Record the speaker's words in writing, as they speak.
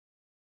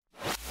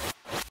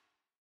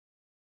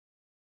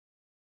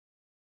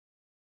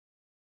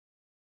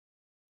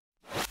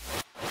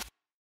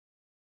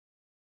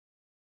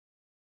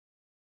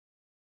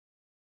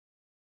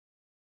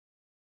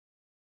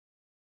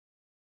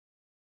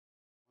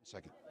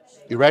Second.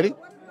 You ready?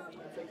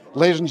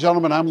 Ladies and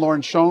gentlemen, I'm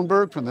Loren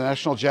Schoenberg from the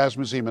National Jazz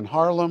Museum in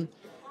Harlem,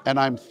 and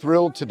I'm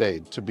thrilled today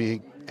to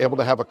be able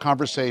to have a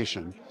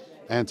conversation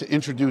and to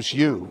introduce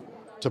you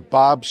to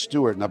Bob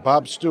Stewart. Now,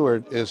 Bob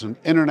Stewart is an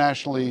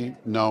internationally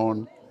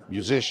known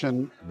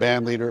musician,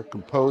 band leader,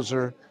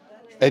 composer,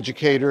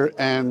 educator,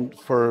 and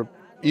for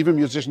even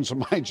musicians of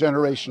my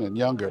generation and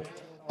younger,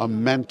 a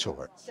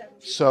mentor.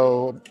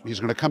 So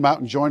he's going to come out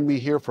and join me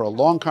here for a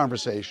long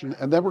conversation,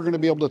 and then we're going to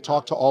be able to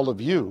talk to all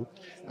of you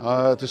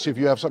to see if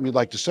you have something you'd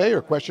like to say or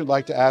a question you'd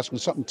like to ask, and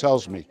something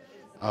tells me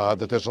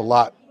that there's a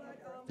lot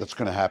that's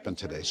going to happen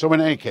today. So in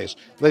any case,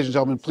 ladies and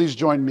gentlemen, please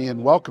join me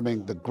in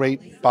welcoming the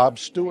great Bob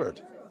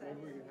Stewart.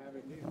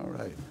 All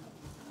right.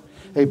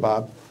 Hey,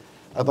 Bob.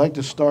 I'd like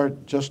to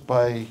start just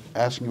by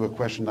asking you a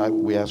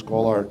question we ask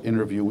all our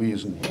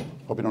interviewees, and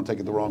hope you don't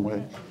take it the wrong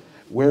way.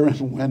 Where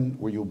and when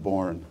were you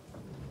born?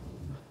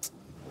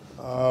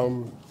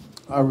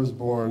 I was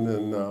born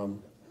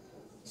in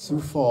Sioux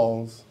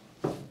Falls,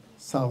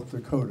 South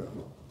Dakota.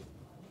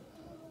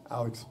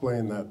 I'll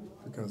explain that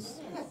because...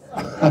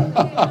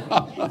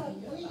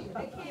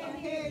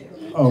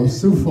 Oh,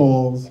 Sioux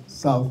Falls,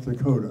 South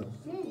Dakota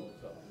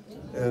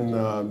in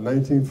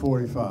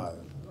 1945.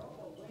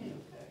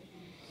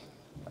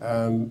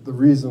 And the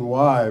reason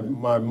why,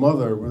 my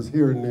mother was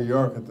here in New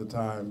York at the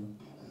time,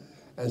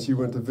 and she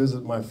went to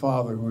visit my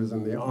father, who was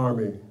in the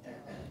Army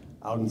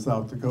out in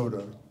South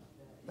Dakota.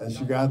 And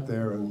she got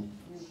there, and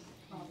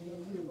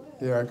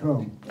here I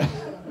come.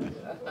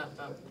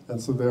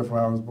 And so therefore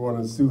I was born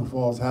in Sioux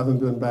Falls, haven't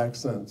been back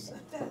since.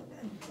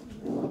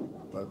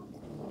 But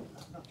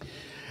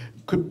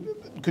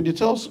Could you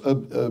tell us a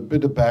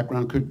bit of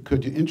background?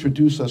 Could you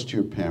introduce us to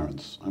your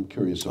parents? I'm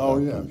curious about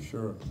them. Oh yeah,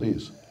 sure.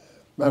 Please.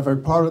 Matter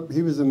of fact,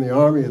 he was in the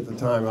Army at the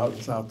time out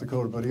in South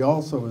Dakota, but he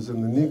also was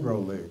in the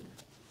Negro League.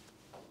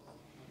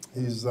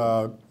 He's,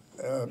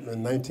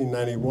 in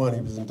 1991,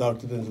 he was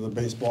inducted into the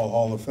Baseball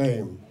Hall of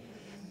Fame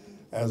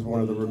as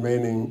one of the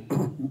remaining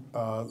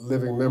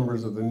living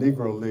members of the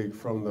Negro League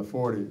from the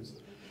 40s.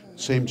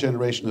 Same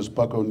generation as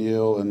Buck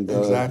O'Neill and...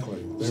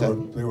 Exactly.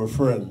 They were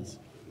friends.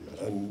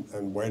 And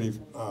Whitey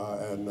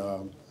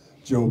and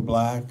Joe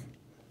Black,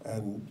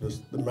 and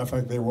just, as a matter of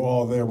fact, they were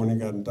all there when he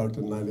got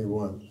inducted in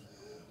 91.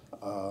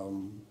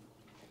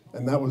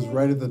 And that was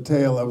right at the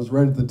tail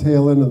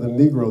end of the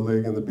Negro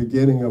League and the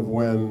beginning of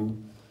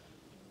when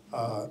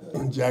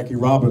Jackie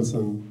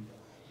Robinson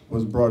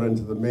was brought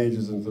into the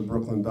majors, into the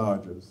Brooklyn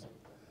Dodgers.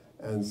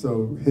 And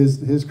so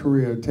his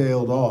career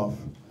tailed off,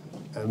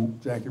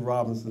 and Jackie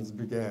Robinson's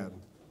began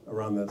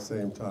around that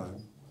same time.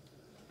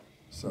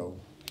 So.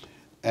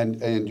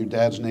 And your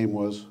dad's name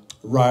was?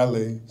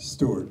 Riley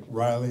Stewart,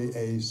 Riley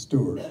A.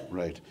 Stewart.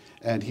 Right.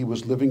 And he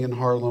was living in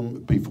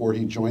Harlem before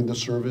he joined the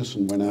service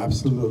and went out?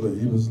 Absolutely.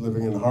 He was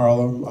living in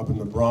Harlem, up in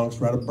the Bronx,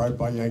 right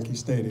by Yankee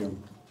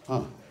Stadium.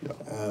 Huh, yeah.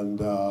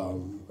 And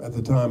at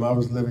the time, I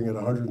was living at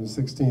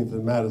 116th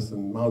and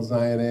Madison, Mount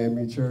Zion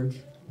AME Church.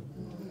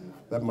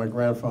 That my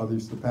grandfather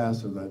used to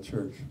pastor that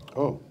church.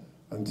 Oh.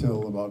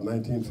 Until about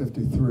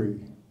 1953.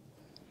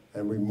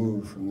 And we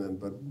moved from then,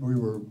 but we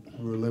were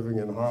living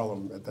in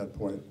Harlem at that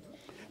point.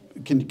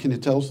 Can you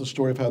tell us the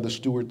story of how the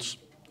Stewarts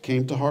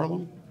came to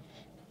Harlem?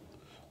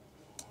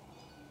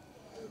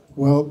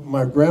 Well,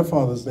 my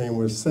grandfather's name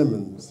was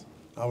Simmons.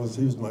 I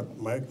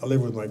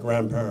lived with my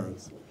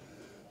grandparents.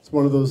 It's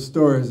one of those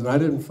stories, and I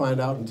didn't find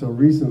out until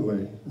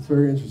recently. It's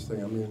very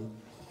interesting. I mean,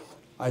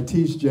 I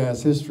teach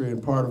jazz history,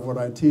 and part of what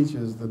I teach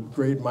is the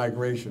Great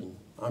Migration.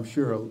 I'm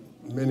sure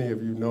many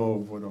of you know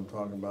of what I'm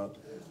talking about.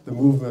 The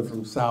movement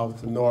from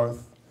south to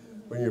north,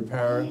 when your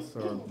parents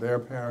or their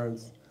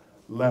parents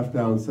left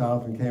down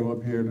south and came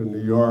up here to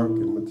New York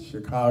and went to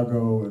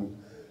Chicago, and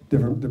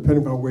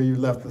depending on where you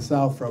left the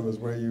south from is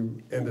where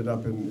you ended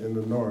up in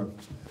the north.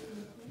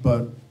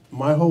 But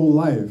my whole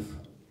life,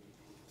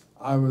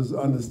 I was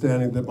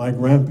understanding that my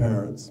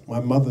grandparents, my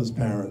mother's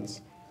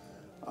parents,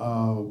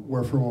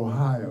 were from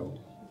Ohio.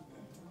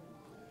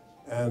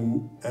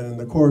 And in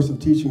the course of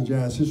teaching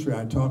jazz history,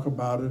 I talk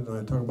about it, and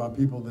I talk about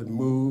people that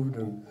moved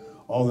and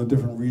all the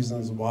different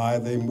reasons why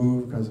they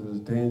moved, because it was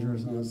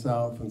dangerous in the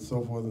South and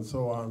so forth and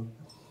so on.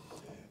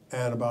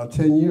 And about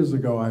 10 years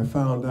ago, I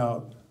found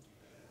out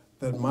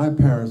that my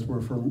grandparents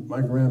were from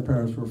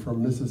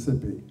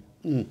Mississippi.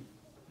 Mm.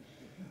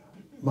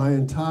 My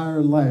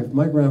entire life,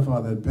 my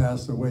grandfather had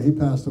passed away. He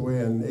passed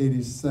away in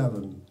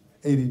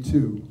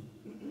 82.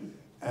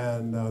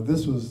 And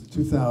this was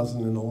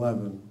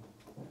 2011.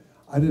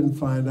 I didn't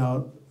find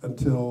out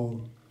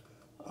until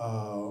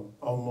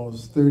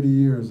almost 30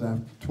 years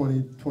after,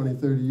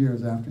 30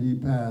 years after he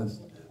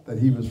passed, that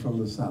he was from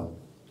the South.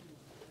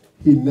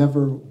 He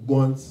never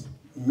once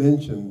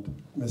mentioned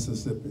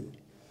Mississippi.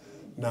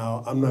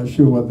 Now, I'm not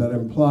sure what that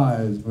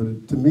implies,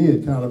 but to me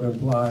it kind of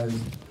implies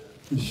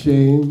the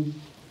shame,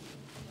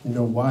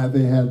 why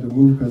they had to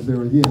move, because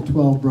he had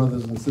 12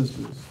 brothers and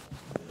sisters.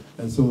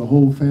 And so the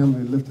whole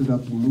family lifted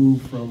up and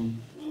moved from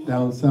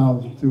down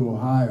south to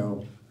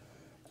Ohio.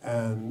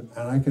 And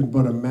I can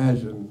but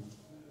imagine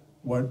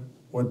what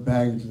what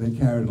baggage they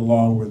carried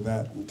along with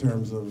that in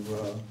terms of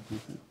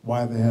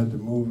why they had to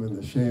move and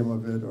the shame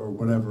of it or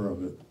whatever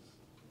of it.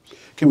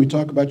 Can we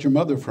talk about your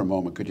mother for a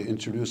moment? Could you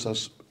introduce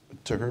us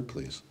to her,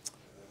 please?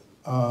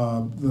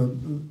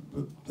 The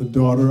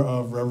daughter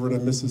of Reverend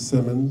and Mrs.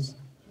 Simmons.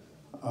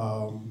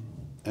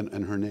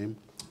 And her name?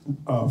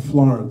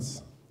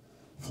 Florence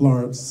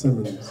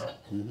Simmons.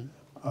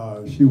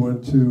 Mm-hmm. She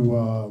went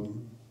to,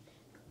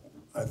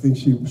 I think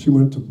she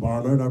went to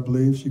Barnard, I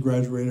believe. She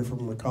graduated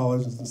from the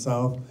college in the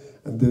South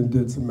and then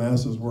did some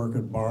master's work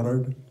at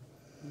Barnard.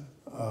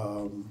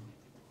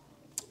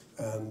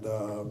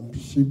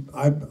 She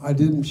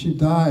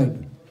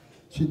died.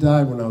 She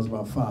died when I was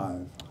about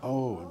 5.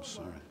 Oh, I'm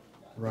sorry.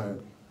 Right.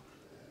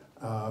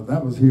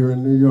 That was here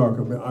in New York.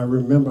 I mean, I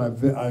remember,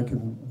 I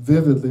can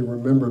vividly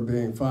remember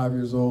being 5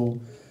 years old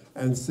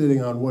and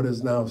sitting on what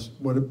is now,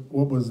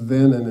 what was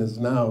then and is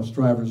now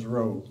Strivers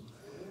Row.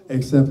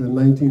 Except in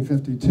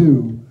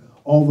 1952,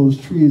 all those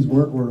trees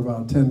were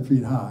about 10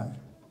 feet high.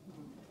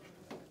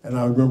 And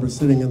I remember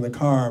sitting in the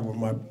car when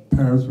my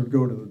parents would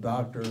go to the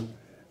doctor,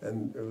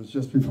 and it was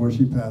just before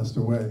she passed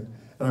away.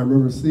 And I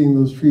remember seeing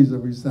those trees that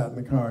we sat in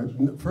the car.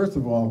 First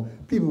of all,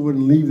 people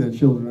wouldn't leave their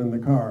children in the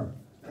car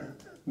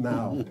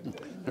now.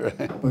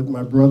 Right. But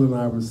my brother and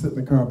I would sit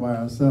in the car by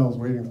ourselves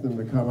waiting for them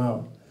to come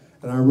out.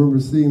 And I remember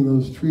seeing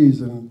those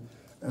trees, and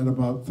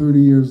about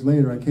 30 years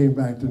later, I came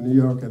back to New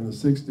York in the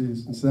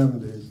 60s and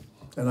 70s,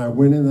 and I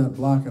went in that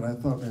block and I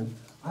thought, man,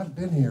 I've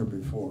been here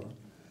before.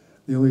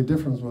 The only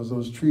difference was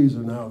those trees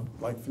are now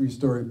like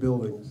 3-story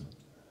buildings.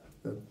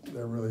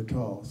 They're really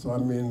tall. So I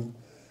mean,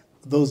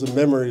 those are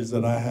memories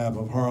that I have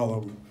of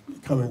Harlem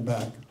coming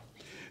back.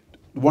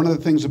 One of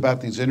the things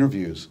about these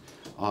interviews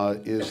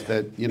is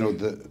that, you know,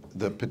 the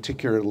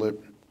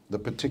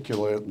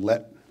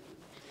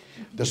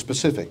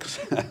specifics,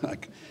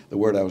 like the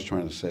word I was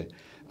trying to say,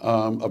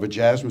 of a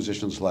jazz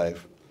musician's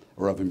life,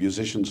 or of a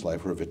musician's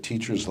life, or of a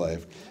teacher's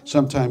life,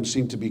 sometimes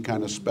seem to be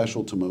kind of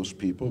special to most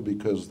people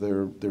because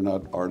they're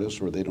not artists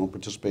or they don't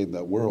participate in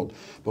that world.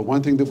 But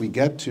one thing that we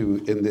get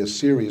to in this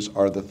series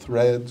are the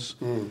threads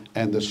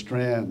and the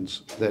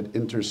strands that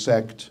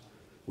intersect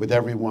with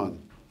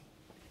everyone,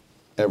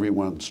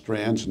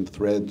 strands and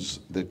threads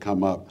that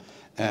come up.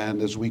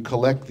 And as we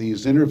collect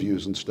these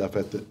interviews and stuff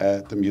at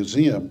the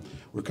museum,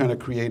 we're kind of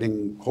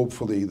creating,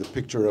 hopefully, the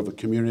picture of a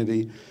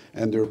community,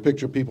 and there are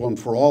picture people, and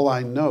for all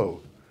I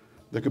know,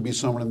 there could be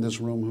someone in this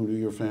room who knew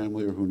your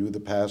family or who knew the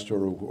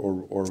pastor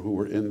or who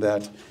were in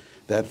that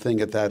thing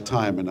at that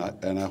time, and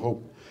I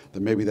hope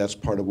that maybe that's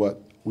part of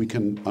what we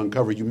can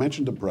uncover. You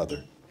mentioned a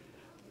brother.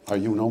 Are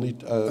you an only?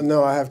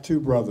 No, I have 2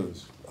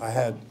 brothers. I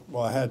had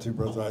 2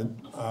 brothers.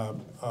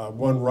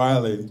 One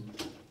Riley,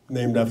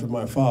 named after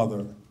my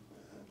father,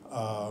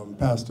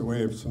 passed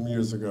away some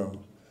years ago.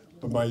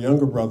 But my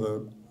younger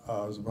brother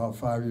was about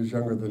 5 years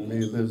younger than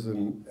me, lives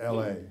in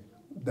L.A.,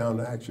 down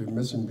to actually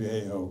Mission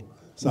Viejo,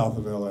 south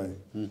of L.A.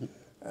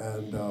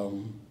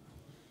 Mm-hmm.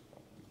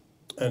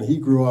 And he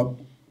grew up,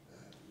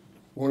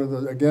 one of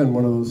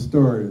those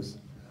stories.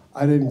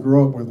 I didn't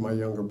grow up with my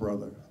younger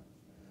brother,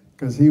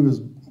 because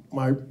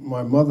my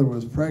mother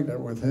was pregnant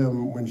with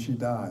him when she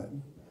died.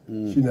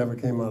 She never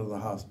came out of the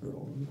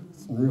hospital.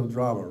 Some real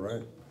drama,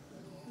 right?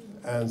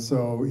 And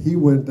so he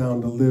went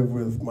down to live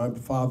with my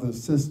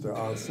father's sister,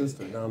 our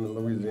sister, down in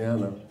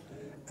Louisiana.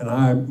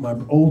 And my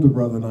older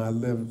brother and I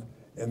lived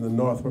in the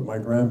north with my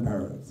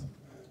grandparents.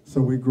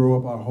 So we grew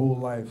up our whole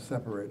life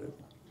separated.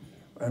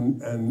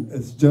 And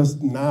it's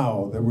just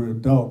now that we're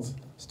adults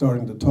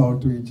starting to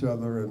talk to each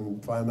other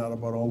and find out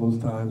about all those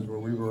times where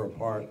we were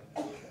apart.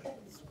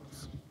 It's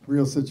a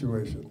real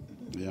situation.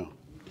 Yeah.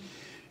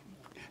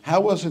 How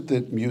was it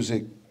that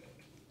music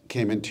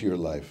came into your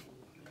life?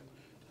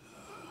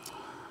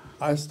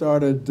 I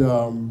started,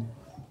 y'all,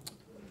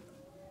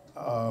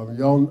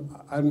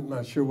 I'm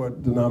not sure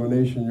what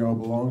denomination y'all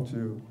belong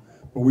to,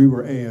 but we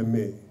were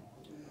AME.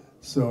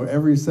 So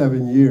every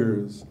 7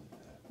 years,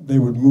 they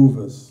would move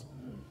us.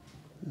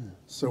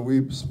 So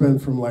we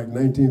spent from like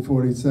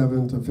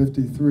 1947 to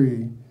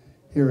 53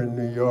 here in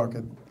New York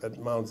at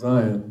Mount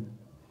Zion.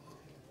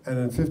 And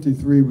in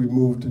 53, we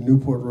moved to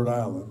Newport, Rhode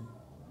Island,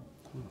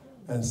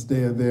 and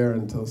stayed there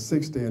until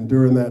 60. And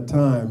during that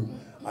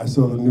time, I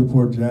saw the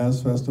Newport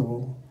Jazz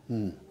Festival.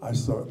 I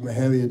saw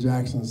Mahalia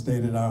Jackson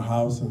stayed at our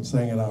house and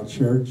sang at our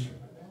church.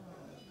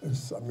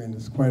 It's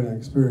quite an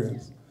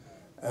experience.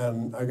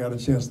 And I got a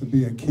chance to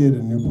be a kid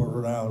in Newport,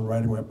 Rhode Island,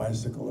 riding my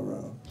bicycle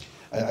around.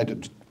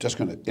 I'm just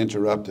going to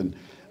interrupt, and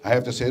I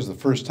have to say it's the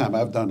first time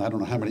I've done, I don't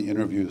know how many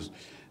interviews,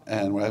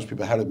 and when I ask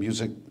people, how did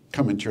music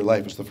come into your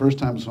life? It's the first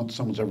time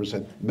someone's ever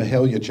said,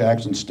 Mahalia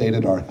Jackson stayed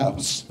at our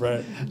house.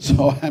 Right.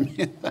 So, I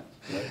mean,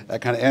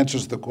 that kind of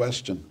answers the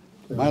question.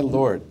 My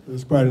Lord. It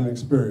was quite an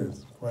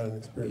experience,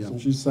 Yeah.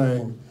 And she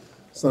sang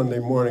Sunday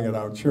morning at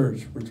our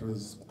church, which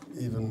was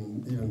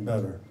even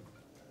better.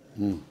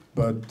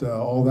 But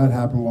all that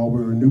happened while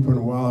we were in Newport,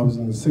 and while I was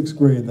in the 6th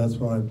grade, that's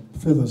when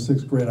 5th or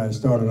 6th grade, I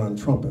started on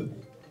trumpet.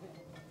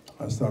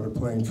 I started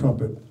playing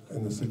trumpet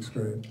in the 6th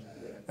grade.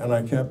 And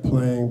I kept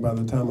playing. By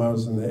the time I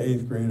was in the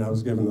 8th grade, I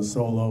was given a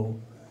solo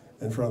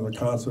in front of the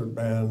concert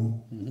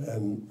band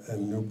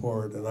in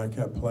Newport, and I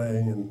kept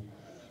playing.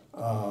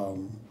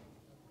 And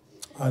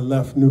I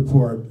left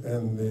Newport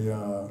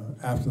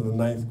after the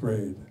 9th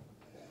grade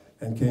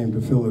and came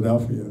to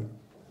Philadelphia.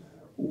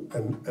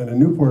 And in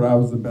Newport, I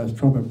was the best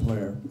trumpet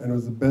player, and it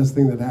was the best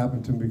thing that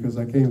happened to me because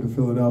I came to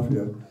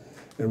Philadelphia,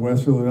 in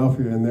West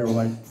Philadelphia, and there were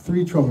like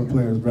 3 trumpet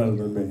players better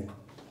than me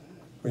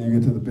when you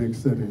get to the big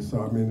city.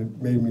 So, I mean, it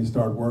made me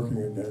start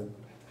working again.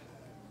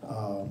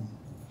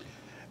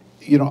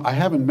 You know, I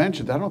haven't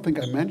mentioned, I don't think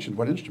I mentioned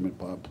what instrument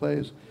Bob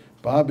plays.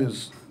 Bob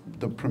is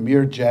the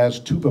premier jazz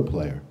tuba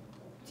player.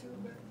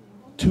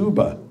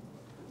 Tuba,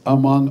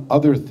 among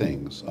other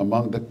things,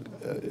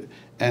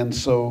 and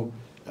so,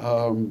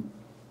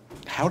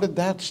 how did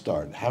that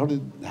start? How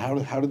did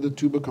the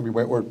tuba come your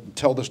way? Or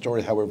tell the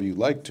story however you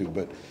like to,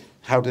 but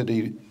how did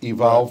it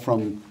evolve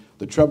from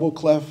the treble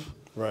clef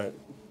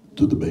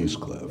to the bass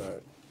clef?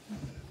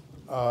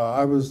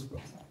 I was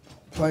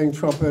playing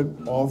trumpet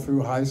all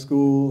through high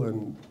school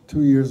and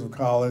 2 years of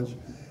college,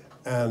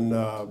 and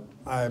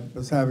I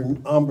was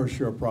having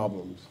embouchure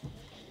problems.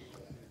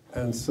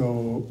 And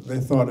so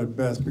they thought it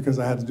best, because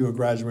I had to do a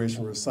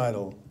graduation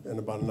recital in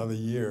about another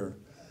year.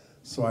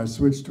 So I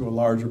switched to a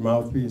larger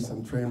mouthpiece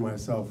and trained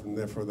myself, and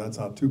therefore that's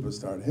how tuba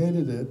started.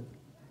 Hated it,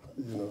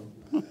 you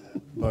know.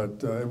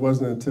 But it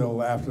wasn't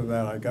until after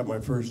that I got my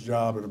first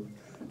job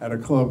at a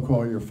club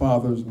called Your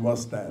Father's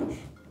Mustache.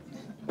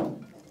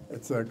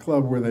 It's a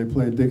club where they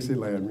play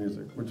Dixieland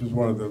music, which was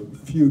one of the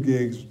few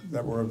gigs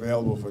that were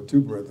available for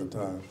tuba at the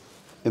time.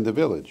 In the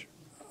Village?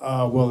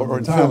 Well,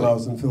 at the time I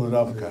was in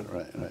Philadelphia. Okay,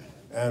 right.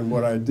 And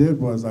what I did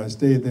was I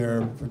stayed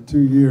there for 2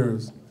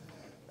 years,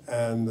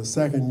 and the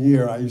second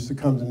year I used to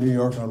come to New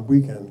York on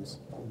weekends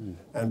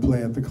and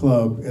play at the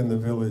club in the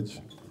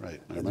Village.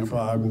 Right, I And remember.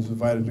 I was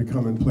invited to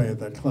come and play at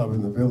that club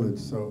in the Village,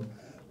 so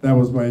that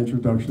was my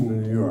introduction to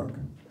New York.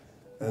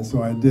 And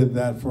so I did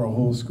that for a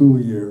whole school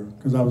year,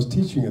 because I was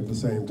teaching at the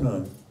same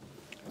time.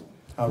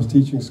 I was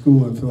teaching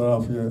school in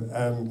Philadelphia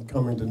and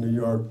coming to New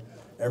York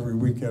every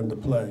weekend to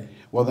play.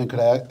 Well, then could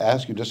I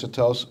ask you just to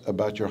tell us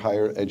about your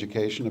higher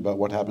education, about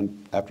what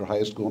happened after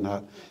high school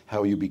and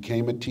how you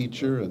became a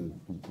teacher and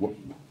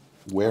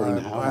where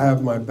and how? I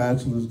have my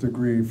bachelor's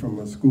degree from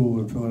a school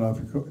in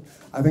Philadelphia.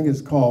 I think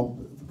it's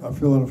called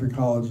Philadelphia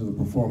College of the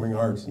Performing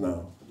Arts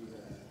now.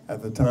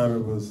 At the time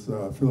it was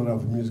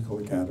Philadelphia Musical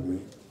Academy.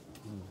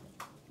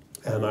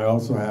 And I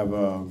also have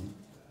a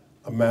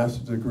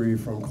master's degree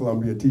from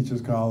Columbia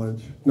Teachers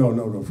College.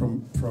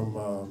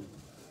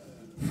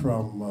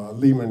 From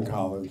Lehman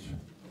College.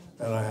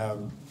 And I have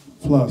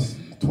plus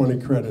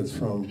 20 credits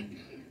from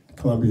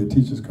Columbia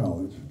Teachers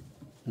College.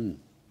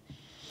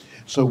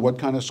 So what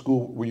kind of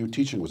school were you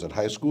teaching? Was it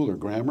high school or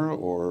grammar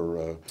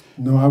or?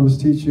 No, I was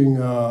teaching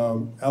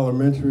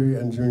elementary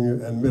and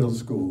junior and middle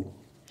school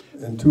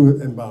in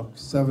about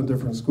 7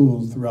 different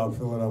schools throughout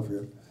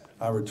Philadelphia.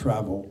 I would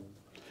travel.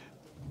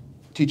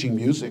 Teaching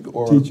music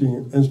or?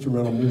 Teaching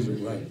instrumental music,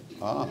 right.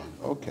 Ah,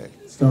 okay.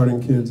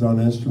 Starting kids on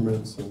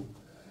instruments.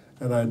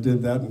 And I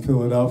did that in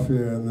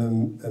Philadelphia, and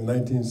then in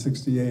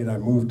 1968 I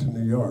moved to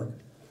New York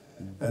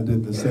and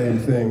did the same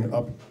thing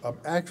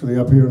actually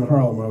up here in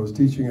Harlem. I was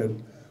teaching at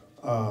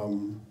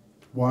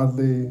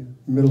Wadley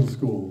Middle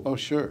School. Oh,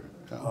 sure.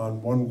 Yeah.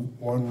 On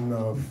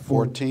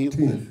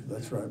 14th.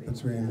 That's right,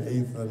 between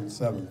 8th and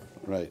 7th.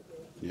 Right,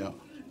 yeah.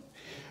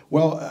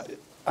 Well,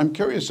 I'm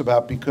curious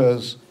about,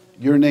 because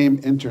your name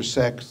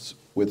intersects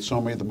with so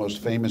many of the most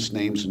famous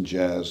names in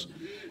jazz,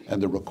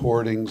 and the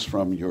recordings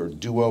from your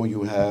duo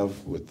you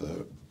have with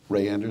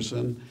Ray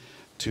Anderson,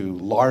 to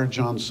large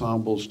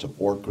ensembles, to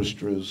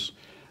orchestras.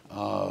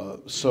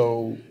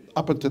 So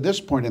up until this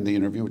point in the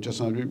interview,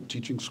 just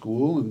teaching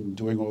school and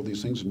doing all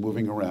these things and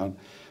moving around.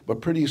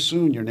 But pretty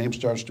soon your name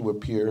starts to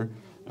appear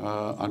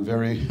on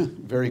very,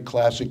 very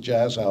classic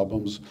jazz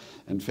albums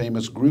and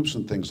famous groups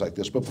and things like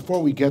this. But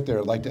before we get there,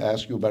 I'd like to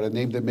ask you about a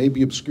name that may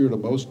be obscure to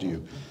most of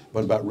you,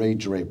 but about Ray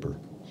Draper,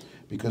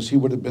 because he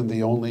would have been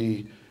the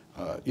only,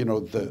 you know,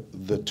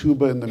 the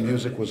tuba in the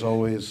music was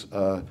always,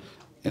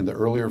 in the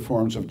earlier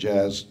forms of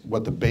jazz,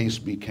 what the bass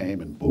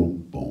became, and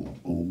boom, boom,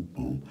 boom,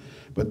 boom.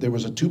 But there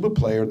was a tuba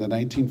player in the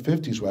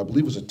 1950s who I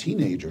believe was a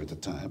teenager at the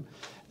time,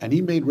 and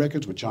he made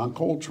records with John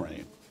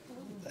Coltrane.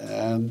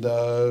 And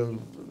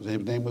his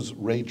name was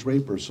Ray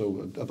Draper,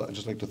 so I'd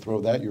just like to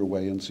throw that your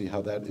way and see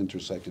how that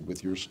intersected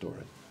with your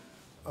story.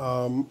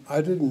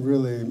 I didn't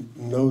really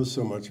know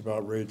so much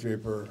about Ray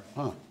Draper.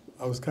 Huh.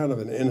 I was kind of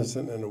an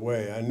innocent in a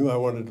way. I knew I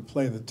wanted to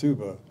play the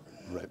tuba,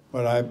 Right.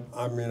 but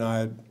I mean,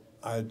 I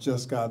had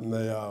just gotten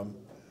the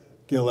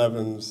Gil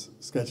Evans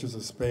Sketches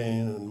of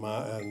Spain and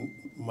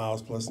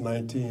Miles Plus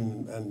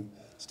 19, and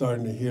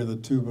starting to hear the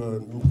tuba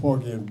and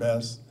Porgy and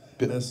Bess.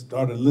 And I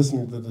started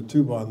listening to the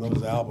tuba on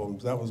those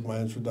albums. That was my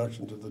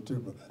introduction to the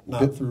tuba,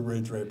 not through Ray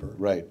Draper.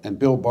 Right, and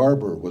Bill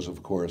Barber was,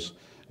 of course,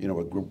 you know,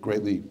 a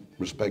greatly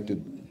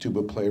respected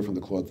tuba player from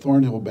the Claude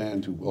Thornhill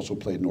Band, who also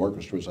played in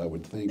orchestras, I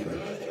would think, or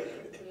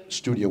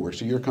studio work.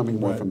 So you're coming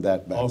more from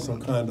that background. Also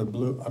kind of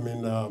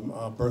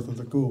Birth of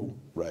the Cool.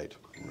 Right,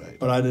 right.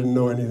 But I didn't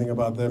know anything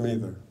about them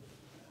either.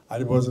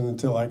 It wasn't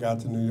until I got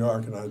to New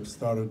York and I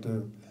started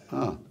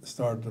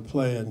to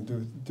play and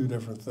do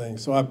different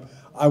things. So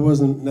I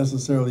wasn't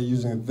necessarily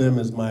using them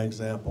as my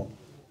example.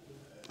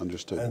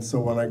 Understood. And so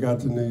when I got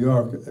to New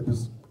York, it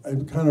was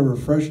kind of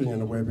refreshing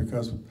in a way,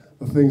 because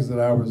the things that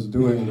I was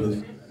doing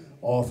was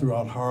all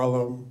throughout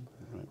Harlem,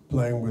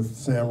 playing with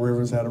Sam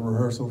Rivers, had a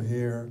rehearsal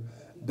here.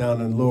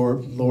 Down in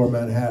lower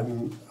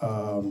Manhattan,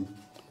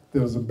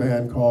 there was a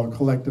band called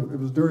Collective. It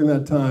was during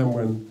that time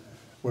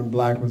when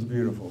black was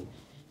beautiful,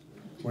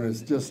 when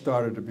it just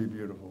started to be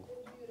beautiful.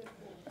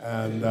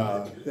 And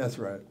that's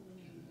right.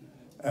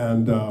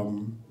 And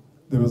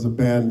there was a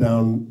band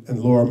down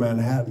in lower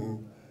Manhattan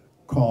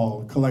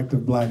called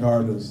Collective Black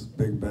Artists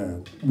Big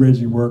Band.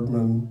 Reggie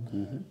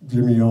Workman,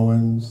 Jimmy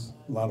Owens,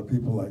 a lot of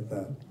people like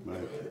that.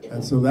 Right.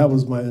 And so that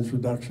was my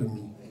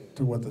introduction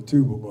to what the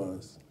tuba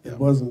was. It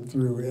wasn't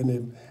through any,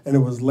 and it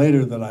was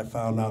later that I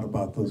found out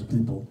about those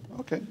people.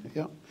 Okay,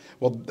 yeah.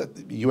 Well,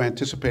 you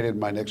anticipated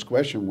my next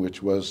question,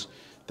 which was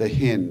the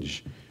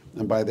hinge.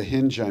 And by the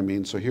hinge, I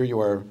mean, so here you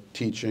are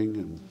teaching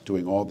and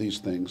doing all these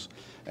things.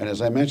 And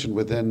as I mentioned,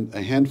 within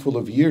a handful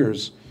of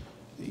years,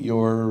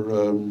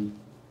 you're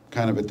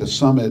kind of at the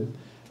summit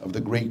of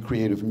the great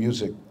creative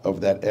music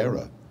of that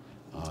era.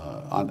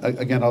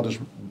 Again, I'll just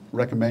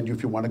recommend you,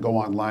 if you want to go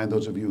online,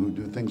 those of you who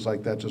do things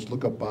like that, just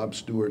look up Bob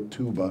Stewart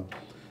tuba,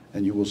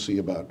 and you will see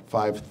about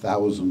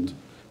 5,000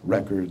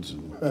 records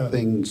and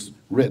things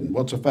written.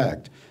 Well, it's a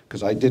fact,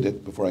 because I did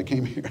it before I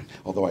came here,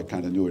 although I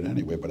kind of knew it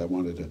anyway, but I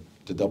wanted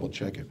to double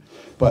check it.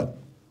 But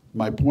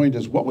my point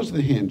is, what was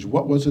the hinge?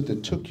 What was it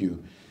that took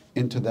you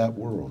into that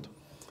world?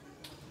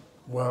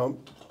 Well,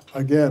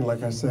 again,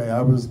 like I say,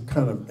 I was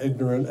kind of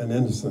ignorant and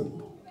innocent.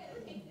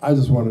 I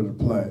just wanted to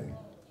play.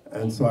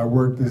 And so I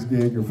worked this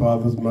gig, Your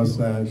Father's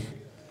Mustache,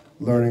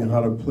 learning how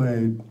to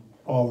play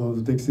all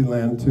those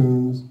Dixieland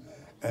tunes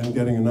and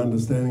getting an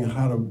understanding of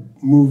how to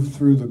move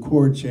through the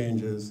chord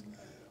changes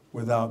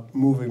without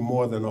moving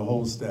more than a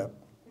whole step.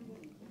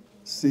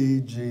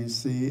 C, G,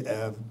 C,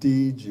 F,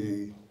 D,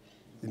 G,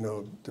 you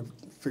know, to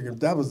figure,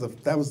 that was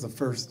the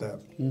first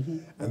step.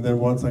 And then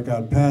once I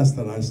got past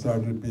that, I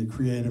started to be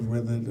creative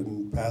with it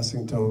and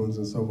passing tones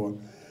and so forth.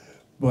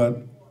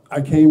 But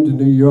I came to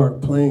New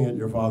York playing at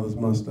Your Father's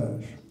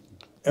Mustache.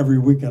 Every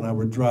weekend I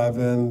would drive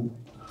in,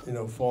 you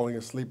know, falling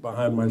asleep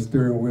behind my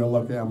steering wheel,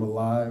 lucky I'm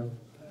alive.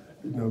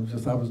 You know,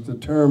 just I was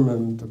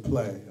determined to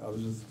play. I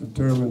was just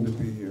determined to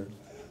be here.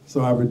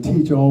 So I would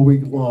teach all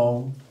week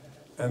long,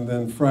 and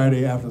then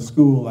Friday after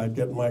school, I'd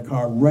get in my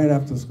car right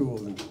after school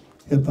and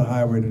hit the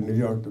highway to New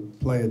York to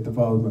play at the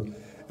Father's.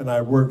 And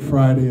I'd work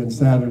Friday and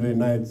Saturday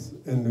nights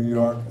in New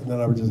York, and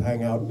then I would just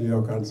hang out in New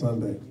York on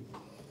Sunday.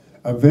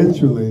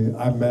 Eventually,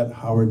 I met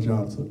Howard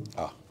Johnson.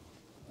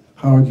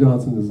 Howard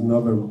Johnson is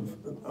another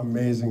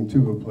amazing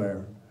tuba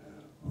player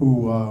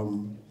who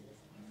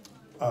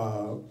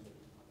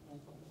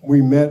we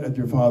met at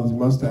Your Father's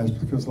Mustache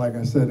because, like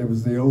I said, it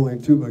was the only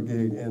tuba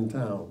gig in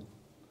town.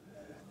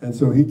 And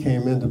so he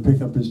came in to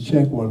pick up his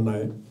check one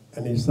night,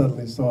 and he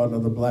suddenly saw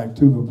another black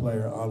tuba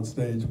player on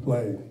stage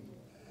playing.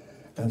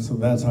 And so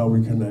that's how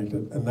we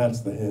connected, and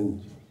that's the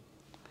hinge.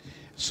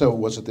 So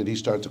was it that he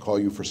started to call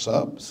you for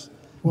subs?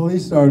 Well, he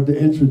started to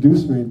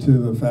introduce me to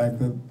the fact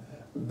that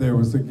there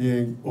was a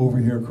gig over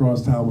here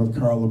across town with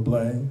Carla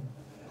Bley.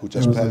 Who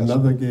just passed. There was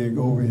another gig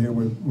over here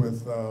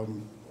with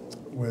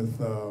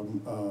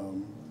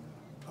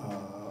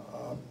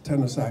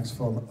tenor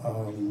saxophone.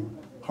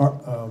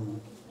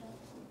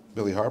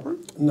 Billy Harper?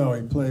 No,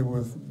 he played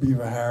with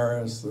Beaver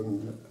Harris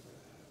and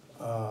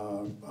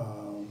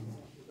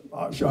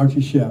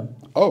Archie Shepp.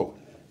 Oh.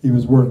 He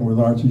was working with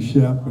Archie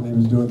Shepp, and he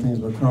was doing things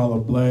with Carla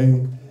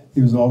Bley.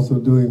 He was also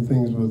doing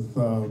things with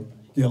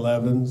Gil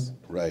Evans.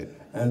 Right.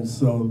 And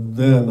so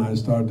then I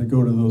started to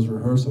go to those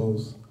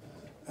rehearsals,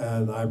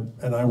 and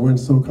I went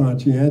so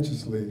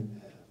conscientiously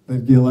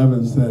that Gil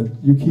Evans said,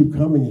 "You keep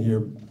coming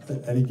here,"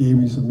 and he gave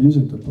me some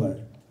music to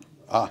play.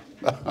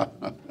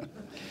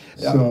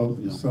 Yeah.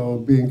 So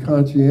being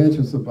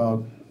conscientious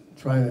about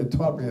trying, it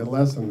taught me a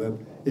lesson that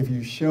if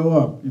you show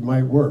up, you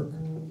might work.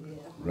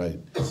 Right.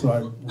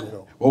 So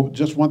Well,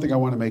 just one thing I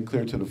want to make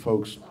clear to the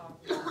folks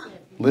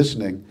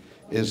listening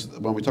is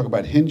when we talk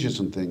about hinges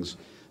and things,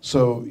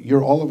 so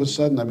you're all of a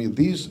sudden, I mean,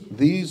 these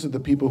are the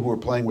people who are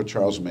playing with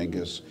Charles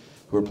Mingus,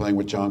 who are playing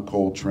with John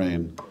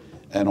Coltrane,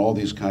 and all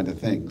these kind of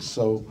things.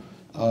 So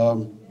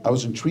I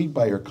was intrigued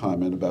by your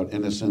comment about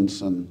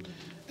innocence and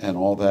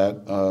all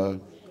that,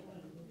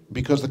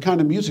 because the kind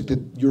of music that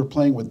you're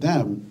playing with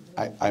them,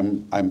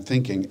 I'm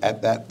thinking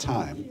at that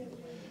time,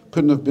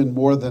 couldn't have been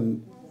more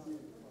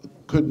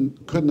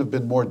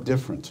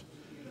different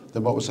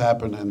than what was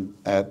happening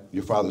at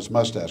Your Father's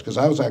Mustache. Because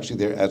I was actually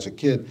there as a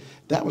kid.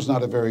 That was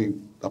not a very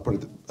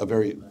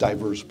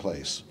diverse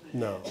place.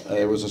 No.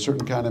 It was a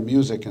certain kind of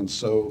music, and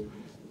so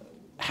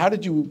how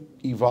did you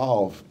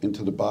evolve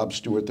into the Bob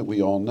Stewart that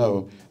we all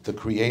know, the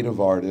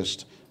creative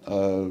artist,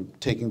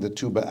 taking the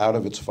tuba out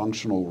of its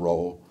functional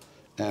role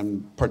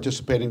and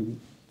participating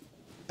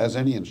as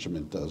any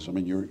instrument does? I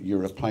mean,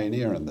 you're a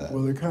pioneer in that.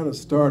 Well, it kind of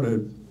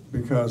started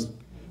because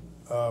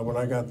when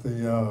I got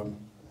the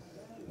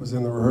was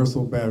in the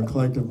rehearsal band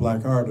Collective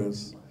Black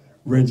Artists.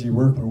 Reggie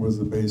Workman was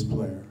the bass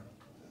player.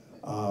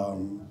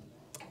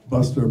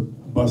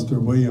 Buster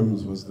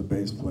Williams was the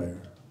bass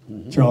player.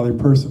 Charlie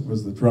Persip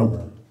was the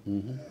drummer.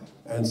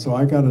 And so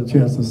I got a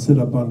chance to sit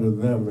up under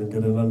them and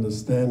get an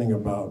understanding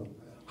about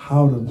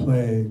how to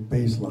play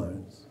bass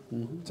lines.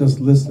 Just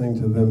listening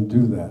to them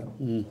do that.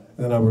 And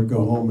then I would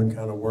go home and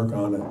kind of work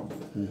on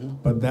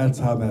it. But that's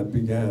how that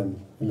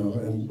began, you know.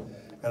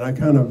 And I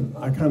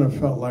kind of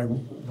felt like,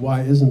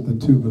 why isn't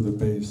the tuba the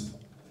bass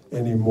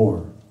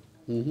anymore?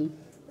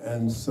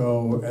 And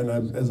so,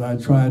 as I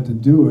tried to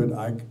do it,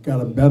 I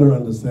got a better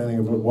understanding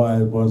of why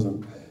it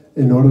wasn't.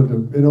 In order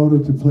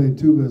to play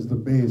tuba as the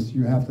bass,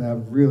 you have to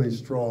have really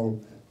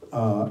strong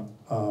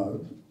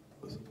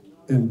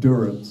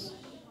endurance.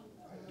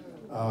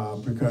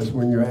 Because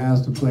when you're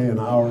asked to play an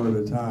hour at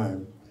a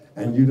time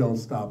and you don't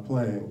stop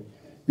playing,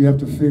 you have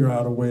to figure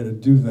out a way to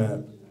do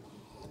that.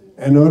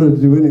 In order to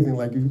do anything,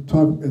 like you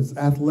talk, it's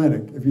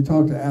athletic. If you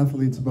talk to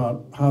athletes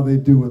about how they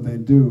do what they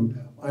do,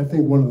 I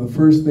think one of the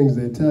first things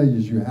they tell you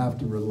is you have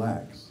to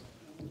relax.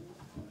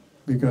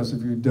 Because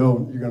if you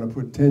don't, you're going to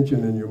put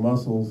tension in your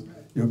muscles.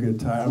 You'll get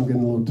tired. I'm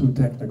getting a little too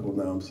technical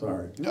now, I'm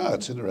sorry. No,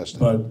 it's interesting.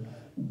 But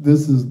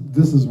this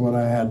is what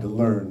I had to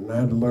learn. I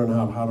had to learn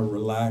how to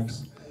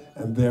relax,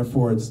 and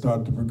therefore it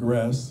started to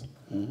progress.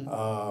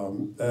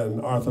 And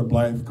Arthur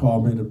Blythe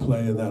called me to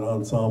play in that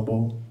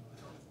ensemble,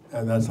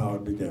 and that's how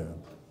it began.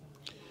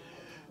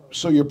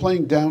 So you're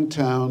playing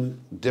downtown,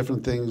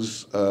 different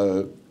things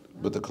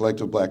with the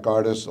Collective Black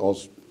Artists, all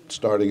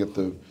starting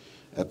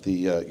at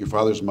Your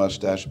Father's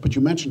Mustache, but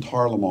you mentioned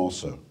Harlem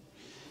also.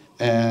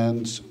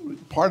 And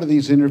part of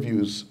these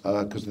interviews,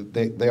 because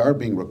they are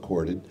being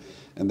recorded,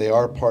 and they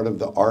are part of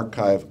the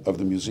archive of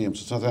the museum,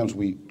 so sometimes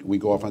we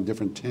go off on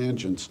different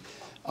tangents.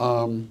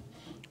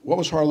 What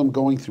was Harlem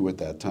going through at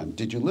that time?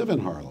 Did you live in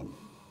Harlem?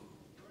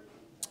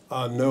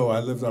 No, I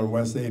lived on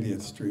West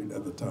 80th Street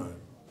at the time.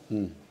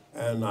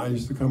 And I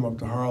used to come up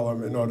to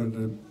Harlem in order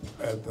to,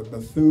 at the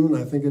Bethune,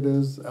 I think it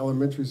is,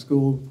 elementary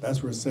school,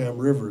 that's where Sam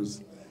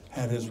Rivers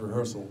had his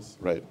rehearsals.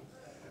 Right.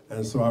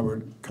 And so I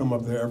would come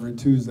up there every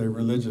Tuesday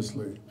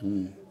religiously.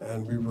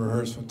 And we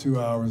rehearsed for 2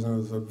 hours, and it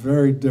was a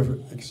very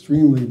different,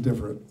 extremely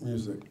different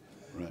music.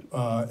 Right.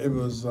 It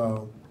was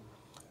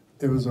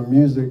a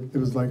music, it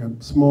was like a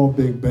small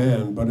big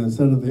band, but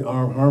instead of the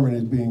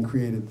harmonies being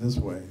created this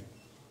way,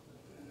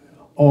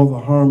 all the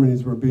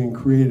harmonies were being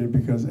created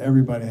because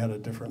everybody had a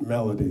different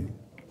melody.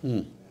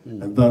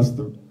 And thus,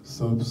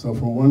 so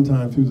from one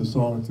time through the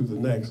song and through the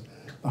next,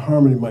 the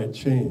harmony might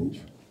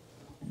change.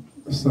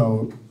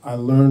 So I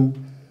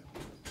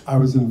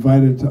was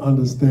invited to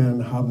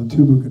understand how the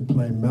tuba could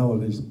play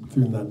melodies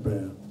through that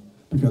band,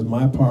 because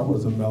my part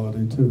was a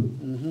melody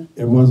too.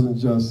 It wasn't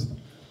just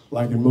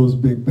like in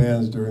most big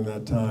bands during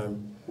that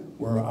time,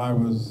 where I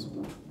was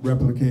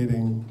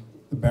replicating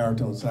the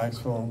baritone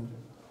saxophone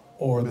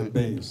or the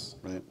bass.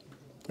 Right.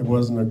 It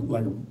wasn't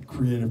like a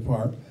creative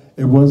part.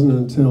 It wasn't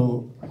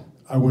until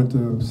I went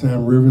to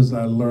Sam Rivers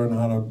I learned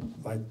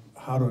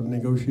how to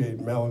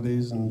negotiate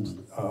melodies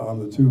and on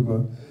the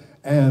tuba,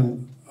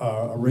 and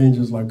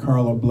arrangers like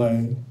Carla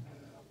Bley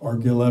or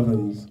Gil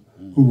Evans,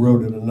 who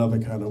wrote it another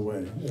kind of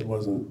way. It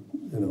wasn't,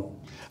 you know.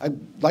 I'd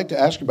like to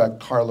ask you about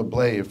Carla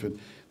Bley.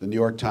 The New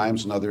York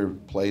Times and other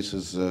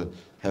places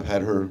have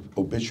had her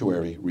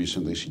obituary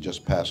recently. She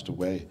just passed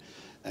away.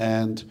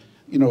 And,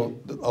 you know,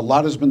 a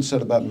lot has been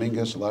said about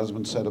Mingus, a lot has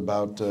been said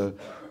about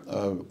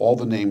all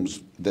the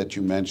names that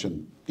you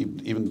mentioned.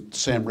 Even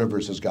Sam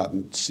Rivers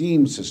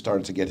seems to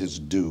start to get his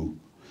due.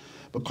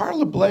 But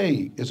Carla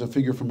Bley is a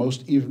figure for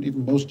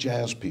even most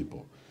jazz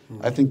people,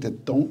 I think,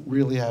 that don't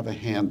really have a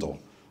handle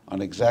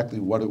on exactly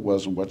what it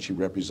was and what she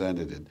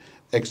represented,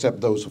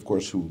 except those, of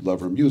course, who love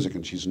her music,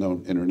 and she's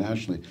known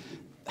internationally.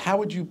 How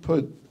would you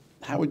put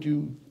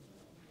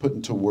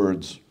into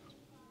words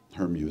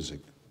her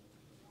music?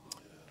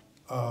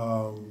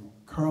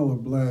 Carla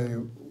Bley,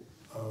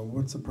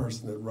 what's the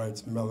person that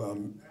writes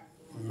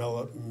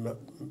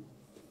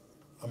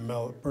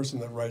person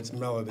that writes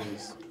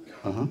melodies?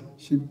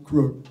 She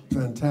wrote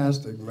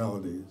fantastic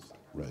melodies.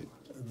 Right.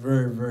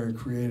 Very, very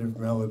creative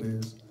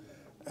melodies.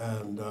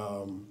 And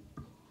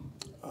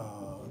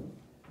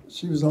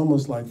she was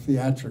almost like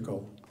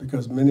theatrical,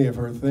 because many of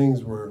her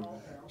things were,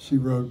 she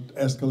wrote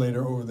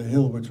Escalator Over the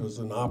Hill, which was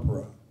an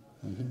opera.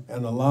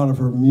 And a lot of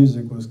her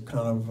music was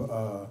kind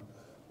of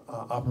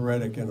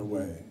operatic in a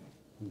way.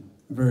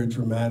 Very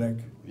dramatic.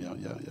 Yeah.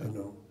 You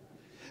know.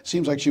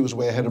 Seems like she was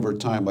way ahead of her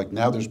time. Like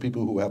now there's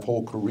people who have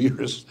whole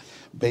careers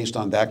based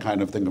on that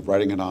kind of thing, of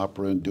writing an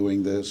opera and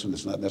doing this, and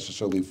it's not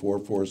necessarily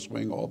 4/4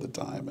 swing all the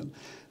time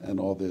and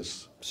all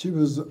this. She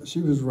was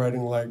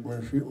writing like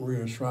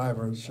Maria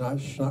Shriver,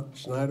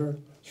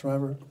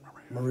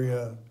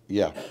 Maria.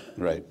 Yeah,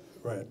 right.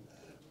 Right.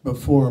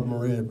 Before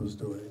Maria was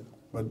doing it,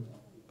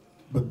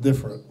 but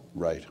different.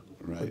 Right.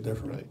 But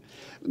different. Right.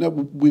 Now,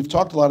 we've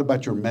talked a lot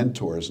about your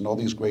mentors and all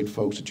these great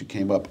folks that you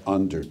came up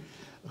under.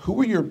 Who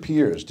were your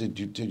peers?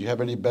 Did you have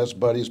any best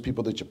buddies,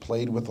 people that you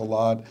played with a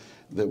lot,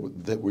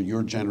 that were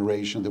your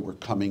generation, that were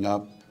coming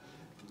up?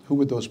 Who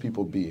would those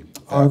people be?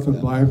 Arthur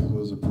Blythe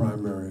was a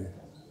primary.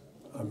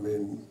 I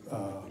mean,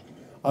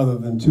 other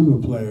than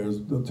tuba players,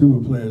 the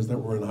tuba players that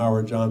were in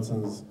Howard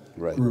Johnson's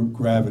group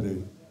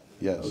Gravity.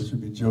 Yes. Those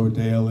would be Joe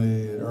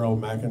Daly and Earl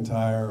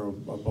McIntyre,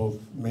 are both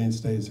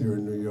mainstays here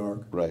in New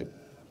York. Right.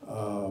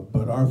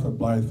 But Arthur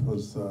Blythe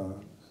was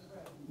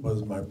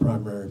my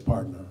primary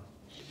partner.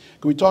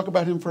 Can we talk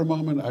about him for a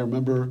moment? I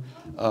remember,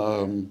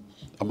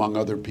 among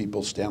other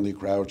people, Stanley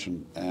Crouch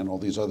and all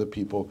these other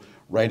people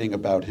writing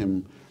about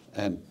him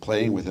and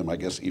playing with him, I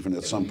guess, even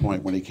at some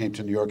point. When he came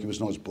to New York, he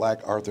was known as Black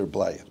Arthur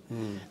Blythe.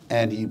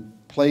 And he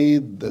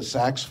played the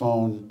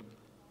saxophone,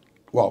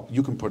 well,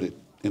 you can put it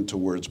into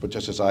words, but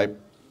just as I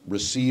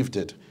received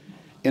it,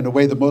 in a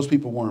way that most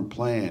people weren't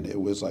playing. It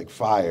was like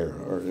fire,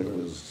 or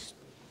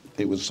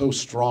it was so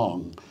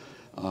strong.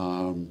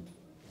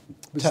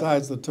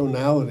 Besides the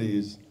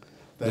tonalities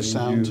that he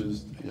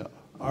used,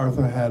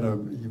 Arthur had a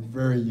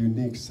very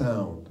unique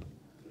sound.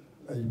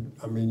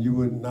 I mean, you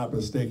would not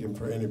mistake him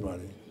for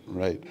anybody.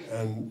 Right.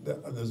 And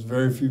there's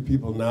very few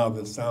people now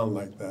that sound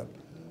like that.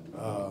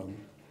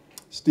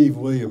 Steve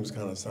Williams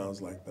kind of sounds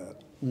like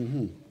that.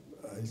 Mm-hmm.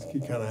 He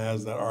kind of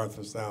has that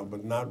Arthur sound,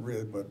 but not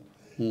really, but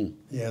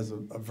he has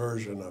a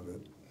version of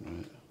it.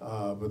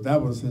 Right. But that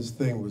was his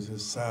thing, was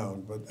his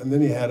sound. And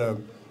then he had a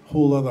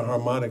whole other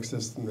harmonic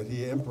system that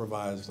he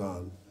improvised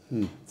on.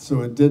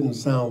 So it didn't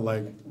sound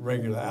like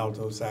regular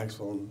alto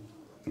saxophone,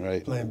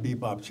 playing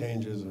bebop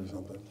changes or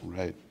something.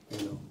 Right.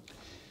 You know.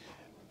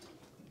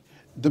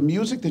 The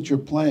music that you're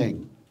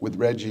playing with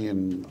Reggie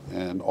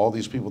and all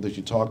these people that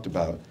you talked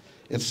about,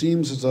 it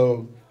seems as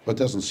though, but it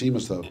doesn't seem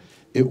as though,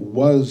 it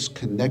was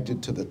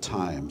connected to the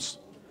times.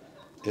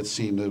 It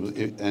seemed,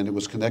 and it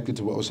was connected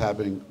to what was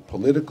happening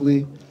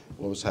politically,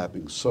 what was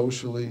happening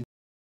socially,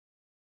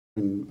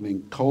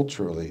 and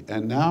culturally.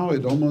 And now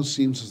it almost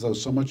seems as though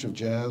so much of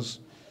jazz,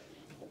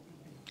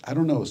 I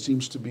don't know,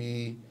 seems to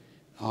be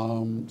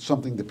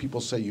something that people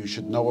say you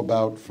should know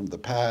about from the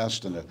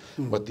past and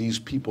what these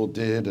people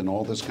did and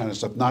all this kind of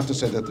stuff. Not to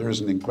say that there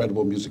isn't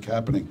incredible music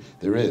happening,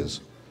 there is.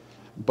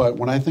 But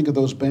when I think of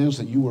those bands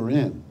that you were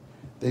in,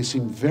 they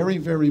seem very,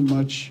 very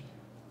much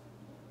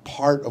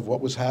part of what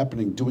was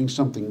happening, doing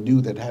something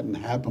new that hadn't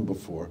happened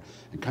before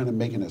and kind of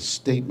making a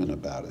statement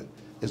about it.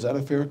 Is that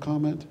a fair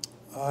comment?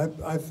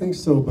 I think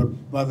so,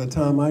 but by the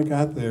time I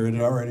got there,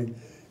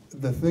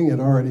 the thing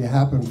had already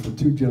happened for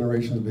 2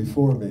 generations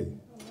before me.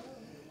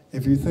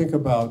 If you think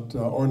about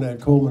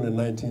Ornette Coleman in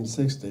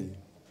 1960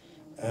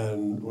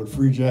 and with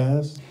free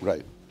jazz,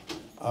 right,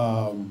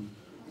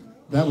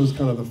 that was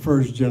kind of the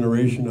first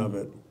generation of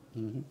it.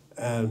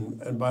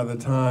 And by the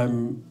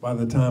time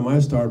I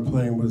started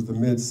playing was the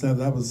mid-70s.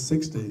 That was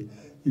 60.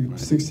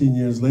 16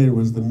 years later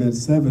was the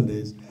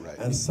mid-70s,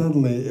 and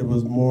suddenly it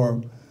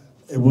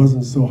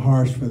wasn't so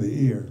harsh for the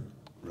ear.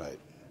 Right.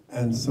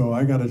 And so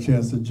I got a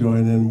chance to join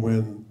in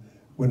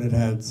when it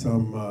had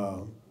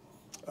some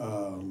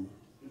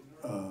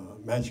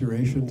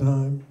maturation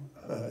time.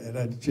 It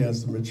had a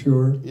chance to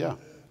mature. Yeah.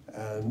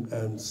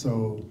 And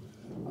so,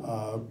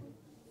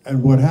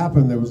 and what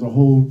happened, there was a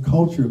whole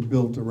culture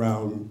built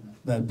around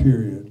that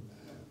period.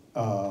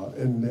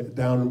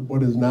 Down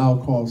what is now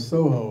called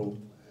Soho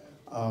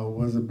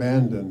was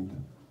abandoned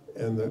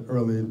in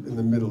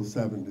the middle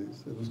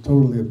 70s. It was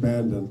totally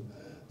abandoned.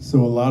 So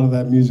a lot of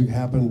that music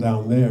happened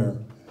down there,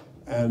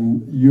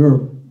 and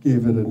Europe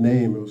gave it a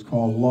name. It was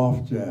called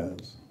loft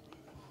jazz.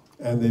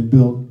 And they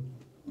built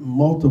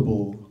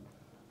multiple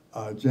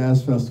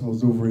jazz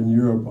festivals over in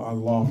Europe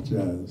on loft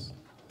jazz.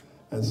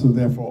 And so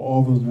therefore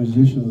all those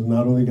musicians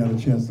not only got a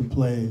chance to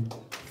play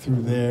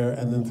through there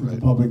and then through the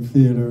public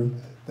theater,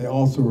 they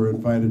also were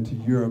invited to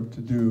Europe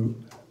to do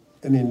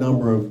any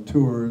number of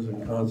tours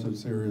and concert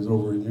series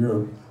over in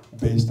Europe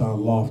based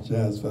on loft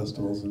jazz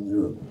festivals in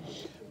Europe.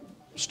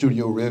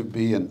 Studio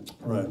Rivby and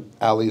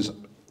Alley's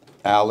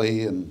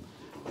Alley and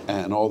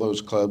all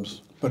those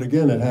clubs. But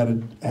again, it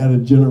had a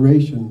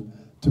generation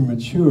to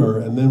mature,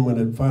 and then when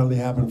it finally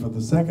happened for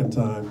the second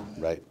time,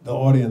 the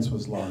audience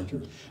was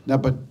larger. Now,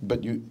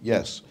 but you,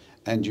 yes,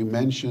 and you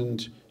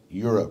mentioned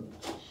Europe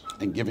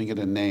and giving it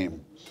a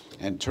name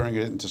and turning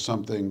it into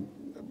something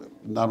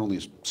not only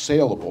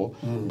saleable,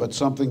 but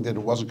something that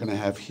it wasn't going to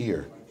have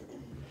here.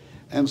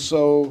 And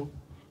so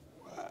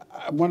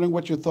I'm wondering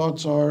what your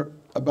thoughts are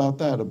about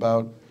that,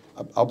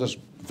 I'll just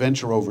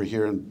venture over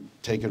here and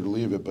take it or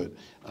leave it, but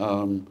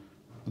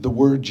the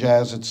word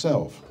jazz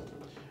itself,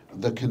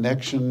 the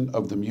connection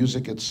of the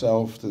music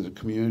itself to the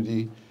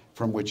community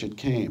from which it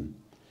came,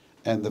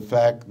 and the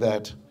fact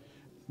that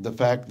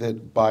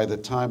by the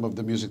time of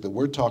the music that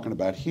we're talking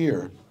about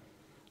here,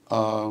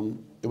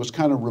 it was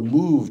kind of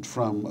removed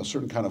from a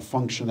certain kind of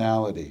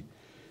functionality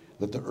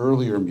that the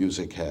earlier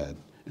music had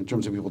in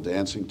terms of people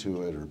dancing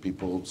to it or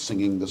people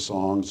singing the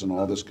songs and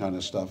all this kind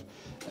of stuff.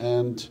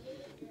 And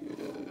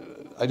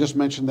I just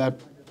mentioned that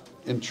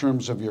in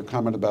terms of your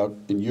comment about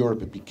in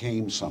Europe it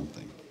became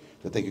something,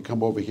 that they could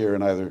come over here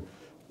and either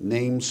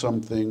name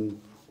something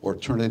or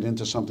turn it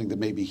into something that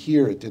maybe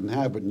here it didn't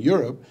have. But in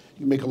Europe,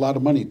 you make a lot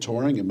of money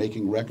touring and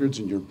making records,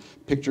 and your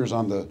picture's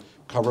on the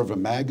cover of a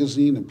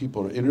magazine, and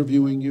people are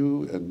interviewing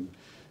you.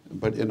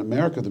 But in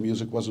America, the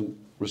music wasn't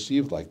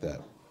received like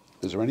that.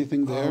 Is there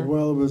anything there?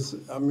 Well, it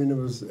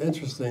was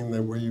interesting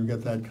that where you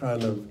get that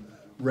kind of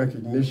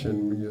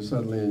recognition when you're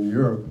suddenly in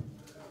Europe,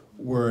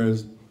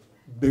 whereas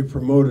big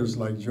promoters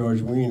like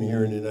George Wein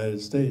here in the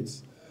United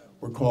States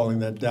were calling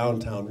that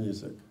downtown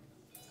music.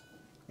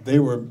 They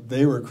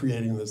were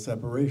creating the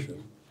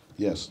separation.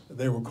 Yes.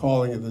 They were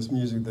calling it this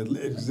music that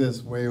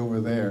exists way over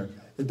there.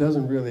 It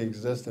doesn't really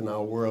exist in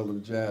our world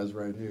of jazz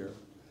right here.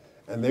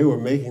 And they were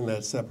making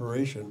that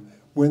separation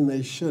when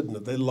they shouldn't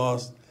have.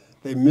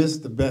 They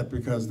missed the bet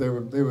because these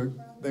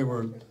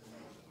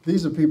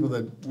are people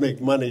that make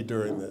money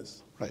during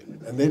this. Right.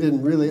 And they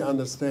didn't really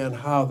understand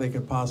how they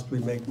could possibly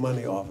make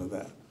money off of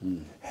that.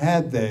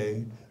 Had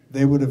they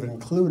would have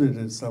included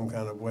it some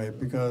kind of way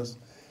because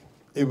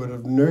it would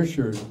have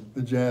nurtured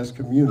the jazz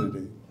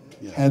community.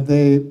 Yeah. Had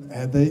they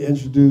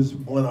introduced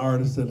one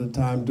artist at a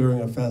time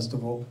during a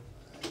festival,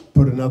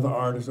 put another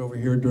artist over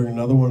here during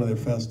another one of their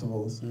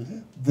festivals,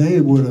 they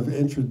would have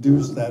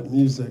introduced that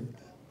music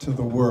to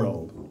the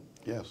world.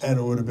 Yes. And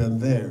it would have been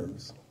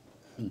theirs.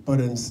 But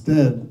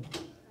instead,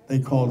 they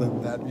called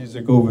it that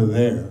music over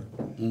there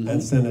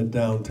and sent it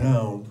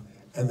downtown,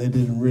 and they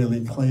didn't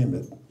really claim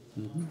it.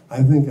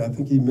 I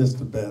think he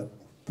missed a bet,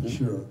 for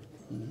sure.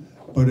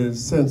 But it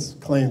has since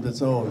claimed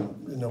its own.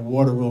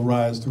 Water will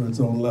rise to its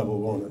own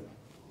level, won't it?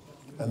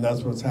 And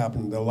that's what's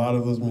happened. A lot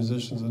of those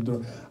musicians are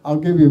doing. I'll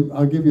give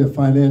you a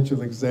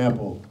financial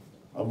example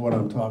of what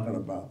I'm talking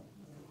about.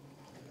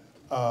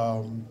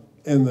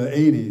 In the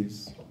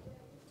 80s,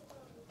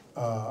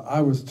 I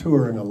was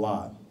touring a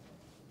lot.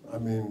 I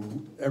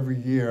mean, every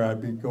year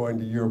I'd be going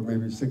to Europe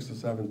maybe 6 or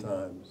 7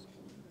 times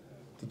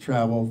to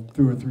travel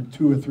 2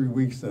 or 3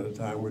 weeks at a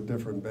time with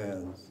different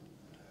bands.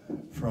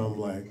 From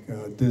like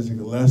Dizzy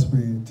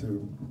Gillespie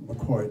to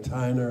McCoy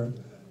Tyner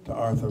to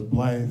Arthur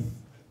Blythe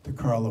to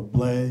Carla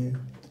Bley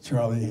to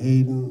Charlie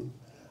Hayden.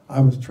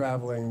 I was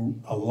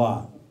traveling a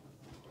lot.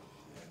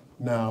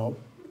 Now,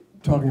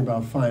 talking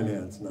about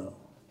finance now.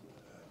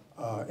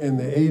 In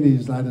the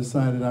 80s, I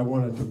decided I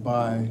wanted to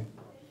buy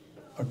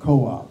a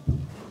co-op.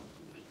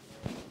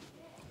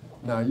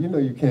 Now,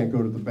 you can't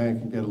go to the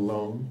bank and get a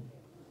loan,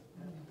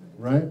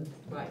 right?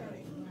 Right.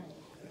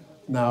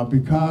 Now,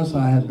 because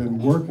I had been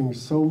working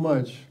so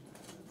much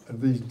at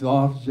these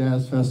loft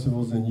jazz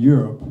festivals in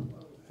Europe,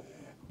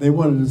 they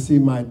wanted to see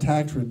my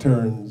tax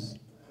returns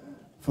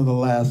for the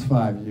last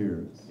 5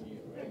 years.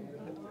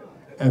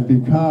 And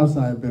because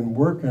I had been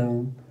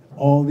working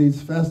all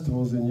these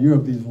festivals in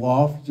Europe, these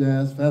loft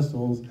jazz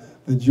festivals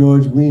that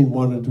George Wein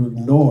wanted to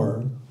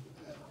ignore,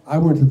 I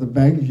went to the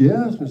bank.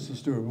 Yes, Mr.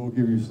 Stewart, we'll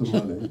give you some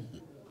money.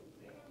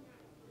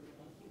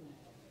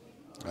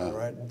 All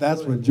right,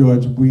 that's what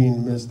George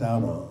Wein missed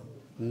out on.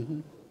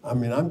 I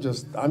mean, I'm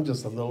just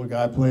a little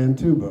guy playing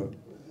tuba,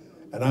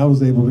 and I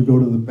was able to go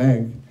to the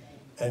bank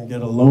and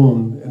get a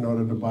loan in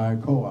order to buy a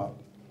co-op.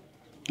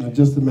 Now,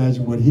 just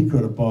imagine what he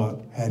could have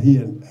bought had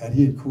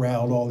he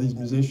corralled all these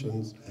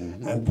musicians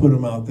and put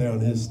them out there on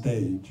his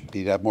stage.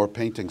 He'd have more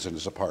paintings in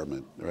his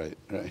apartment, right?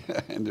 Right.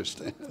 I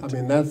understand. I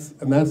mean, that's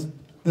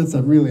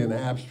really an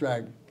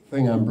abstract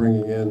thing I'm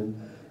bringing in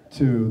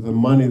to the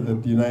money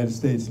that the United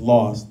States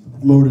lost, the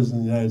promoters in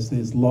the United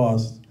States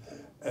lost,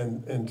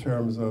 and in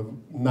terms of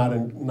not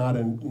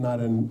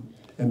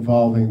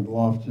involving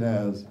loft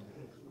jazz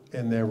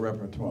in their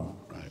repertoire.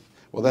 Right.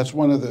 Well, that's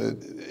one of the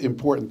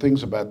important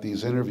things about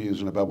these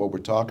interviews and about what we're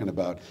talking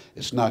about.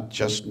 It's not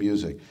just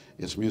music.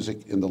 It's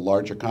music in the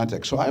larger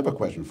context. So I have a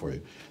question for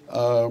you.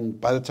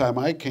 By the time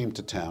I came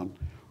to town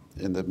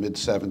in the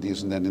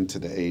mid-'70s and then into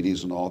the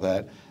 '80s and all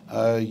that,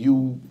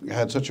 you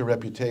had such a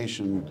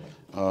reputation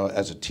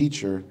as a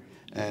teacher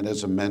and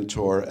as a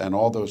mentor and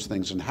all those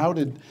things. And how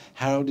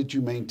did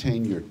you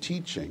maintain your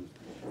teaching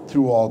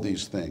through all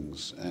these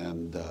things?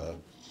 And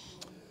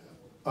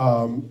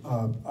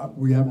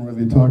we haven't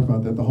really talked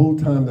about that. The whole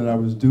time that I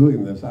was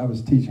doing this, I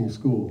was teaching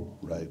school.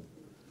 Right.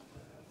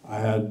 I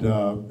had,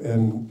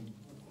 when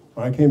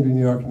I came to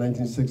New York in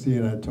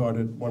 1968, I taught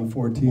at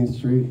 114th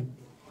Street.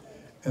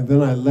 And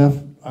then I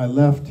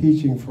left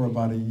teaching for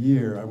about a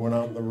year. I went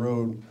out on the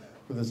road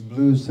with this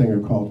blues singer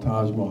called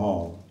Taj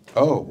Mahal.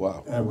 Oh,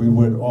 wow. And we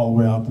went all the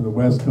way out to the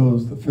West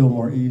Coast, the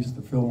Fillmore East,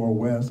 the Fillmore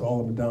West, all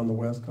up and down the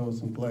West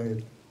Coast and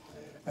played.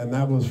 And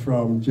that was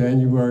from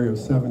January of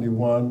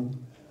 '71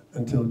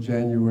 until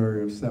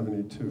January of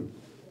 '72.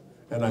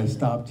 And I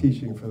stopped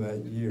teaching for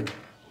that year.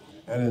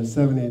 And in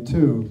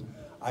 '72,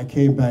 I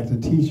came back to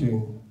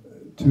teaching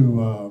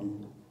to,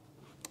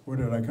 where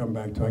did I come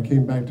back to? I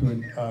came back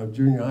to a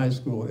junior high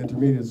school,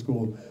 intermediate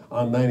school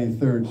on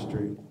 93rd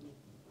Street.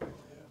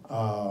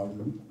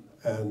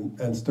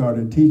 And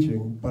started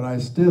teaching, but I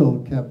still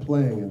kept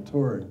playing and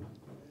touring.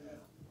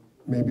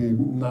 Maybe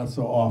not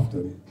so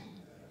often,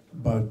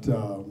 but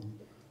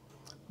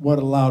what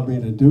allowed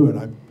me to do it,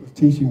 I was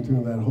teaching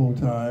through that whole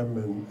time,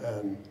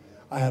 and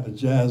I had a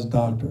jazz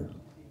doctor.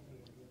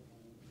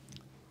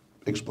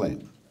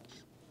 Explain.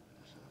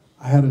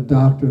 I had a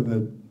doctor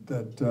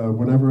that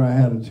whenever I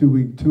had a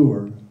 2-week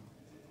tour,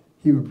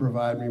 he would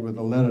provide me with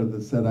a letter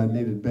that said I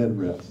needed bed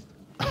rest.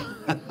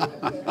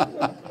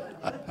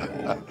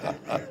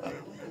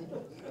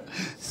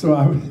 So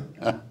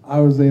I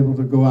was able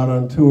to go out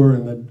on tour,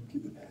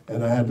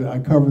 and I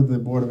covered the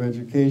Board of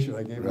Education.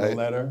 I gave them a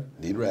letter.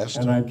 Need rest.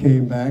 And I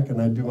came back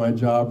and I do my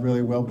job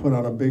really well, put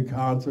on a big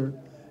concert.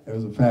 It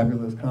was a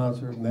fabulous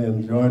concert, and they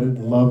enjoyed it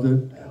and loved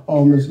it.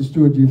 Oh, Mr.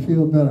 Stewart, do you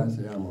feel better? I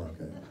said, I'm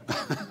okay.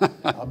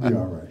 I'll be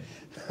all right.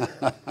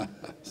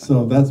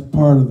 So that's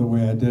part of the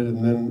way I did it.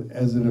 And then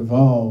as it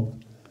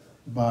evolved,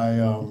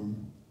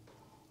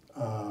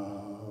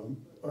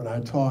 and I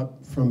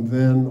taught from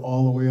then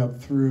all the way up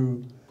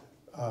through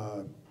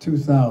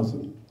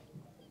 2000.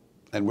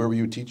 And where were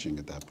you teaching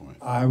at that point?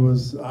 I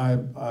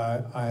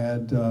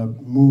had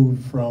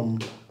moved from,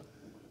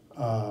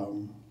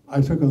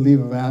 I took a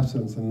leave of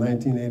absence in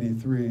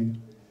 1983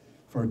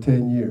 for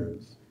 10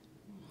 years.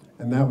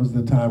 And that was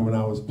the time when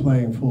I was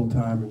playing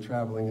full-time and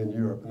traveling in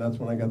Europe. And that's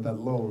when I got that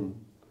loan.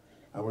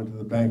 I went to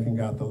the bank and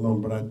got the loan,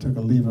 but I took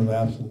a leave of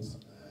absence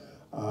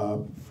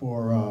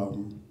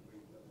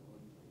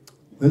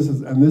this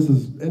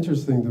is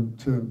interesting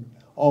to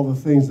all the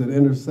things that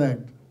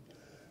intersect.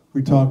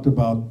 We talked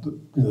about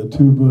the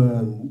tuba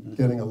and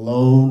getting a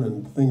loan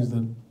and things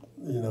that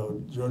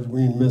George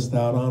Wein missed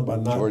out on by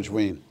not. George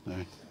Wein.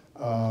 Right.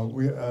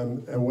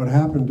 And what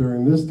happened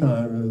during this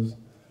time is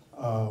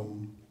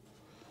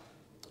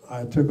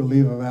I took a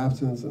leave of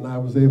absence, and I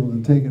was able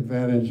to take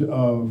advantage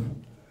of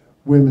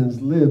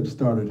women's libs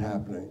started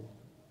happening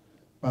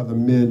by the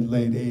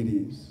late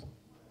 80s.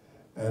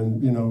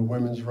 And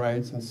women's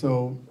rights, and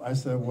so I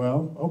said,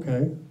 well,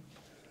 okay,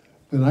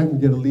 then I can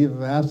get a leave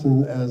of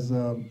absence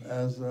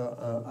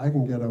I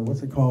can get a,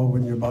 what's it called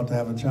when you're about to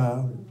have a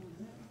child?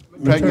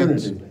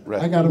 Maternity.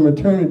 Right. I got a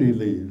maternity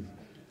leave.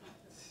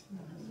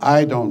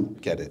 I don't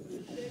get it.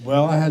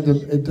 Well,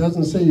 it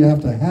doesn't say you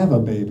have to have a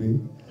baby.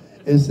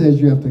 It says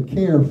you have to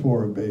care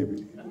for a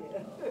baby.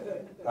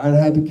 I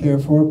had to care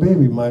for a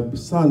baby. My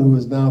son, who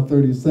is now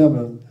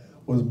 37,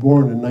 was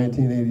born in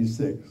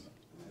 1986.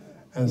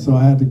 And so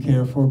I had to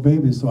care for a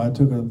baby, so I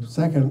took a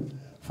second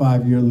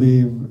 5-year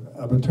leave,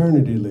 a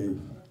maternity leave.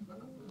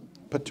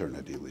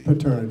 Paternity leave.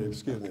 Paternity,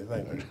 excuse me,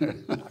 thank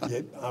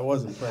you. I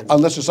wasn't pregnant.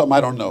 Unless there's something I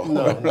don't know.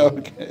 No.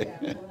 Okay.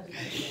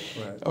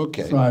 Right.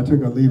 Okay. So I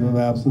took a leave of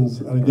absence,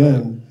 and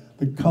again,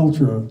 the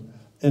culture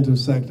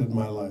intersected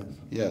my life.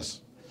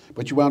 Yes,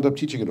 but you wound up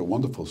teaching at a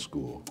wonderful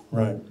school.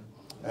 Right,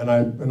 and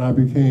I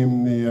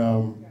became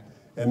in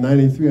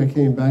 '93 I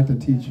came back to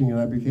teaching, and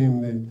I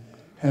became the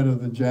head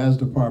of the jazz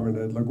department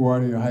at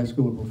LaGuardia High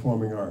School of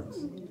Performing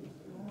Arts,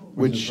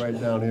 which is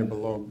right down here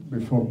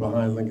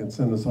behind Lincoln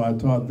Center. So I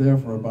taught there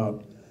for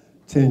about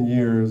 10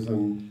 years,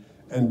 and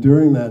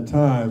during that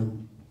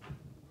time,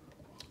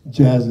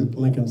 jazz at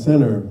Lincoln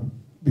Center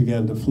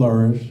began to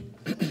flourish,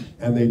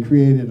 and they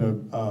created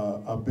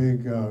a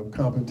big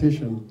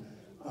competition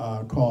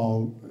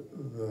called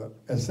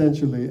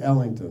essentially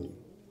Ellington,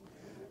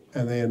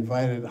 and they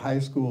invited high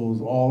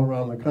schools all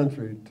around the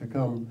country to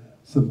come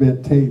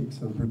submit tapes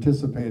and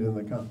participate in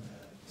the competition.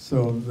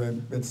 So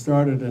it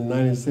started in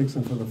 '96,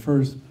 and for the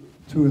first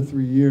 2 or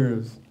 3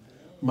 years,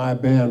 my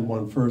band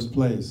won first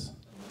place.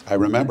 I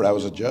remember, I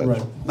was a judge.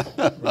 Right.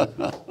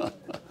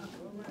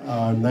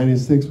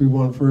 96, we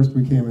won first.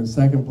 We came in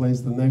second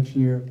place the next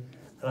year.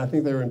 And I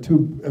think they were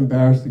too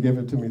embarrassed to give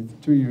it to me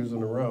 2 years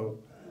in a row.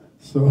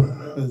 So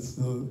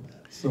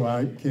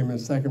I came in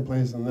second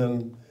place, and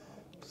then,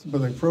 but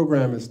the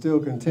program still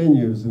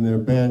continues, and there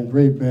are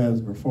great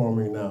bands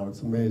performing now.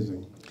 It's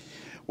amazing.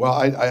 Well,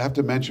 I have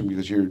to mention,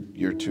 because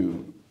you're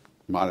too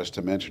modest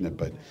to mention it,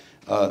 but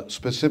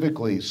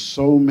specifically,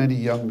 so many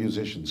young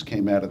musicians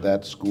came out of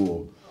that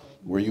school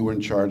where you were in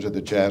charge of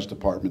the jazz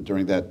department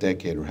during that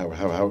decade, or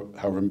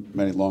however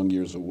many long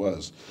years it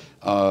was.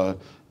 I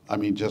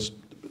mean, just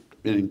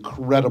an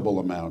incredible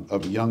amount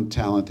of young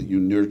talent that you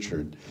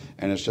nurtured,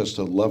 and it's just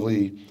a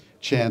lovely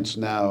chance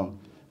now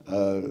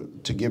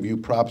to give you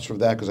props for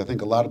that, because I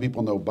think a lot of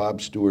people know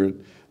Bob Stewart,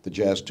 the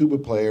jazz tuba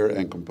player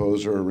and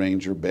composer,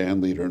 arranger,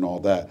 band leader, and all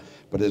that.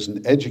 But as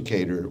an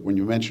educator, when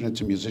you mention it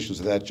to musicians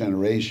of that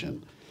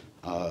generation,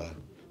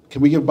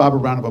 can we give Bob a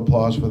round of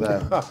applause for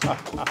that?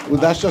 Well,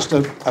 that's just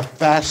a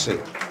facet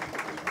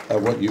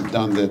of what you've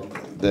done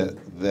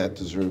that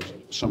deserves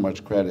so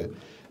much credit.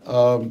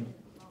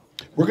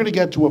 We're going to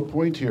get to a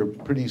point here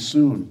pretty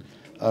soon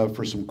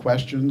for some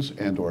questions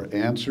and or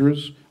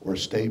answers or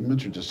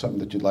statements or just something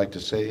that you'd like to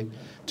say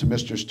to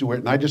Mr. Stewart.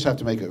 And I just have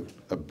to make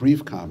a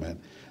brief comment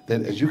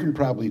that, as you can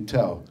probably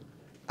tell,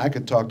 I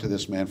could talk to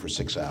this man for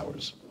 6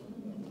 hours.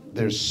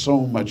 There's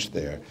so much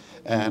there.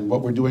 And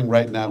what we're doing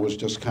right now is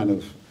just kind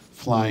of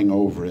flying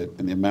over it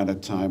in the amount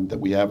of time that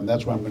we have. And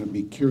that's why I'm going to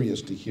be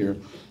curious to hear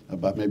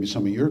about maybe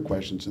some of your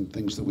questions and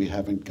things that we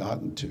haven't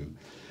gotten to.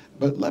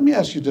 But let me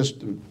ask you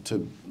just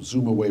to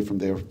zoom away from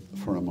there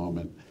for a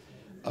moment,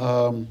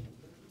 to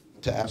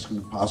ask an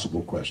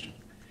impossible question.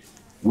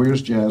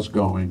 Where's jazz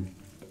going?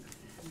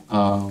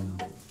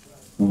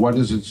 What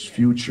is its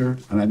future?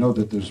 And I know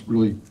that there's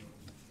really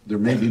there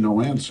may be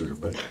no answer,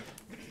 but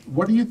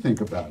what do you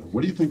think about it?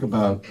 What do you think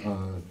about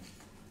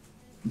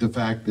the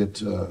fact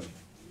that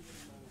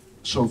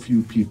so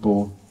few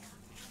people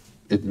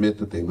admit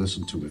that they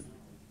listen to it?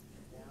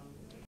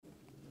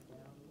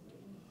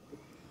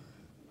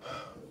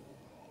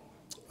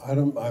 I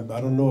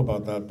don't know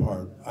about that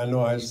part. I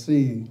know I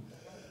see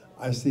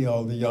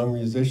all the young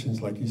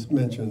musicians, like you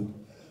mentioned.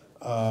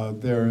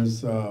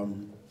 There's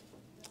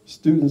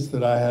students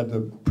that I had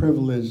the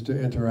privilege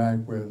to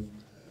interact with.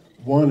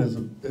 One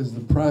is the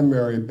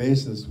primary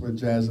bassist with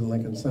Jazz at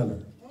Lincoln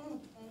Center.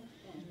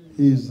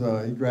 He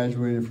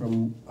graduated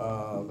from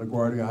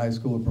LaGuardia High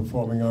School of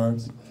Performing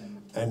Arts,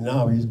 and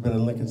now he's been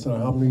in Lincoln Center.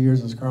 How many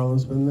years has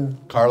Carlos been there?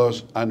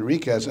 Carlos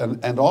Enriquez,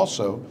 and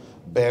also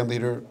band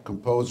leader,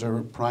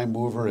 composer, prime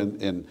mover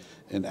in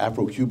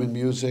Afro-Cuban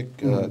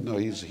music. No,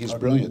 he's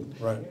brilliant.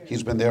 Right.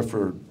 He's been there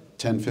for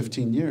 10,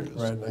 15 years.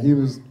 Right. Now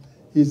he's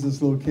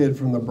this little kid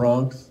from the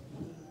Bronx.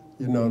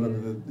 You know,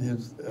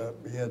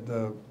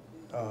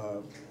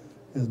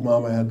 his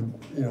mama had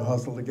to,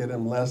 hustle to get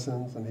him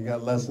lessons, and he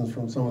got lessons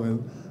from some of the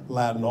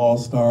Latin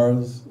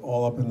all-stars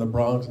all up in the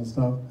Bronx and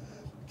stuff.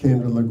 Came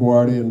to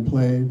LaGuardia and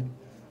played,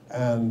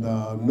 and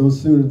no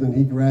sooner than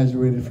he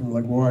graduated from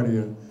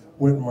LaGuardia,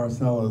 Wynton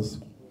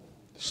Marsalis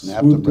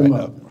Snapped him right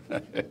up.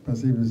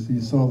 Because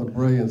he saw the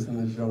brilliance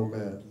in this young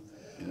man.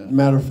 Yeah.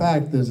 Matter of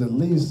fact, there's at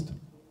least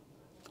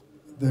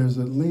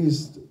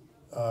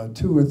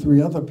 2 or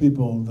 3 other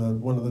people.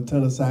 One of the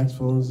tenor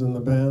saxophones in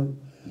the band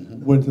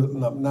went to,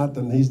 I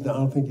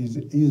don't think he's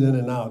in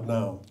and out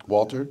now.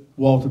 Walter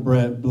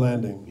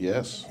Blanding.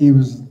 Yes. He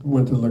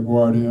went to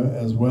LaGuardia,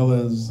 as well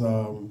as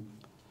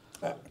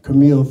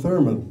Camille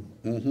Thurman.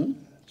 Mm-hmm.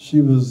 She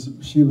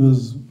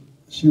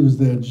was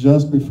there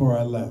just before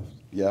I left.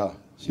 Yeah.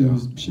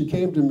 She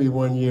came to me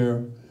one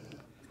year.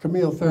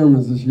 Camille Thurman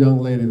is this young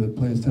lady that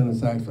plays tenor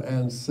saxophone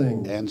and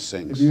sings. And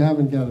sings. If you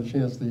haven't got a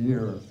chance to hear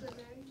her,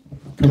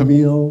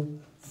 Camille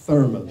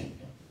Thurman.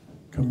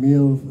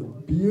 Camille,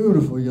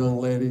 beautiful young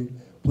lady,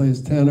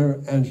 plays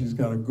tenor, and she's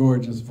got a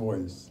gorgeous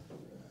voice.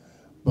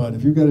 But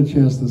if you got a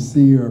chance to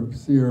see her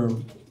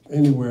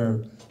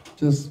anywhere,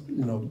 just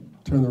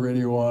turn the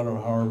radio on or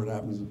however it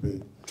happens to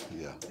be.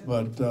 Yeah.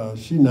 But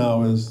she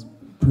now is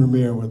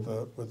premier with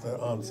the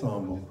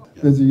ensemble.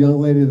 Yeah. There's a young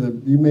lady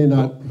that you may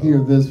not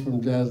hear this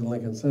from Jazz at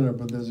Lincoln Center,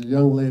 but there's a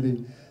young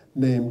lady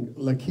named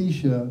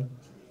Lakeisha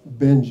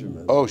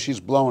Benjamin. Oh, she's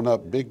blowing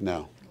up big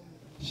now.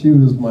 She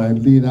was my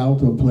lead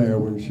alto player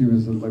when she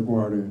was at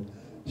LaGuardia.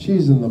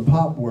 She's in the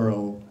pop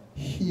world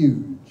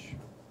huge.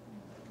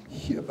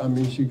 I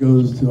mean, she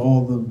goes to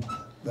all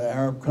the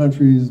Arab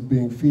countries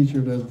being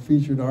featured as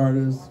featured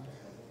artists.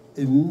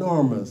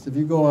 Enormous. If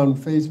you go on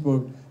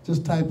Facebook,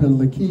 just type in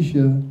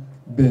Lakeisha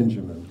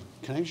Benjamin.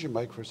 Can I use your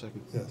mic for a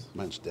second? Yes.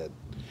 Mine's dead.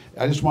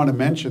 I just want to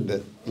mention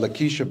that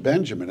Lakeisha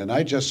Benjamin, and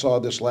I just saw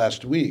this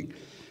last week,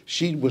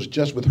 she was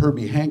just with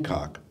Herbie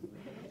Hancock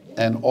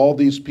and all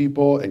these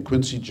people and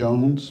Quincy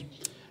Jones,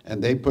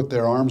 and they put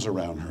their arms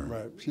around her.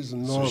 Right, she's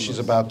enormous. So she's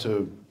about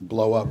to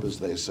blow up, as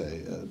they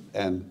say,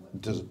 and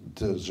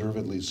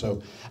deservedly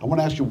so. I want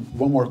to ask you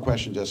one more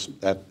question just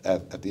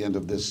at the end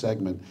of this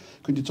segment.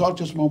 Could you talk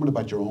just a moment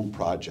about your own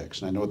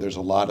projects? And I know there's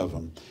a lot of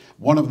them.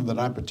 One of them that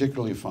I'm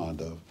particularly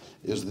fond of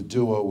is the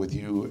duo with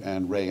you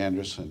and Ray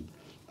Anderson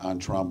on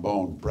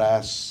trombone,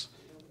 brass.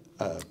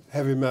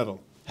 Heavy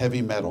metal.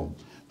 Heavy metal.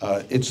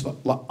 It's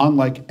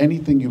unlike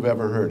anything you've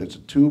ever heard. It's a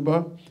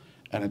tuba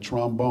and a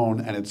trombone,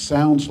 and it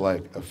sounds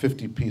like a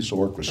 50-piece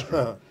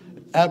orchestra.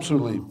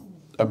 Absolutely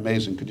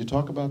amazing. Could you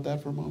talk about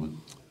that for a moment?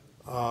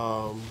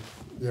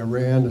 Yeah,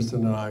 Ray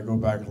Anderson and I go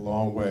back a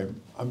long way.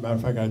 As a matter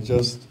of fact, I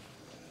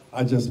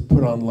just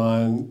put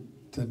online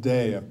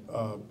today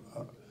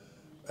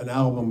an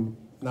album,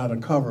 not a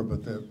cover,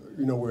 but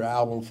where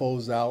album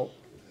folds out.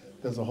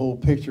 There's a whole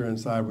picture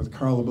inside with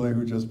Carla Bley,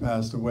 who just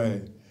passed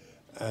away.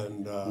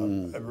 And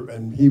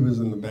he was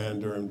in the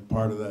band during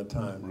part of that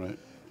time. Right.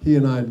 He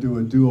and I do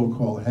a duo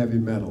called Heavy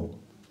Metal.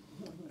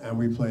 And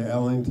we play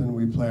Ellington,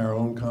 we play our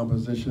own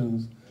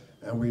compositions,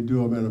 and we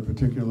do them in a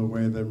particular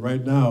way that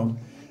right now,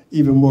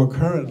 even more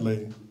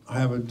currently, I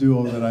have a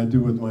duo that I do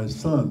with my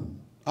son,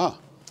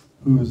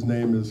 whose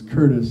name is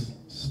Curtis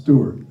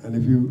Stewart. And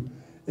if you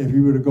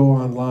were to go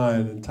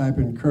online and type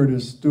in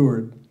Curtis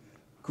Stewart,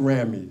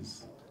 Grammy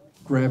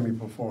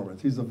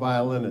performance. He's a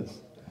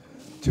violinist.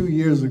 2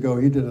 years ago,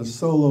 he did a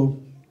solo,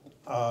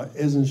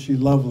 Isn't She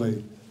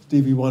Lovely?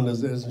 Stevie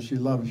Wonder's Isn't She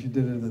Lovely? He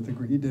did it at the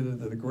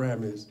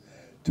Grammys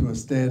to a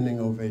standing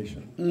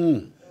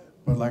ovation.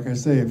 But like I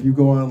say, if you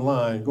go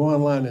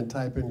online and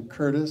type in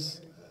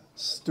Curtis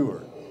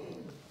Stewart,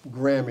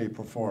 Grammy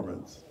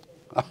performance,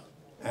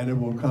 and it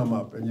will come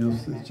up. And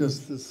it's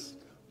just this,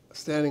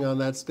 standing on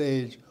that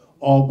stage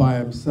all by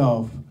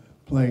himself,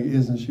 playing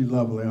Isn't She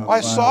Lovely? On I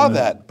saw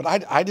that, but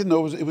I didn't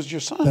know it was your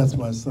son. That's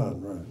my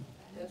son, right.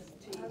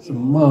 It's a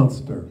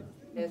monster.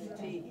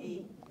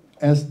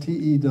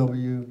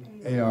 S-T-E-W-A-R-T.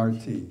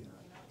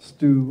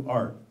 Stu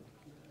Art.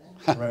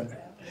 Right.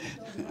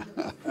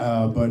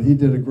 But he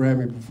did a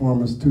Grammy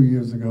performance 2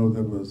 years ago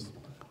that was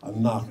a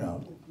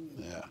knockout.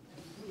 Yeah.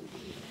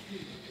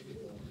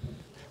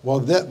 Well,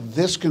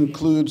 this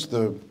concludes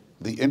the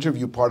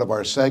interview part of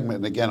our segment.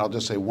 And again, I'll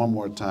just say one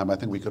more time, I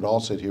think we could all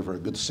sit here for a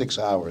good 6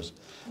 hours.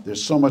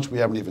 There's so much we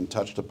haven't even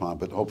touched upon,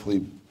 but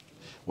hopefully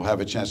we'll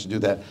have a chance to do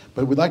that.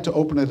 But we'd like to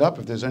open it up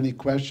if there's any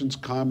questions,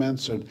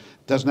 comments, or it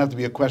doesn't have to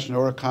be a question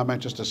or a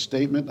comment, just a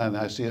statement. And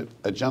I see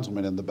a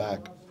gentleman in the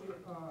back.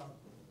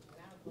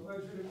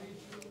 Pleasure to meet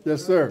you.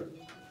 Yes, sir.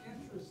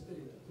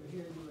 Interested to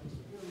hear your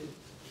experience.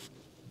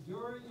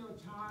 During your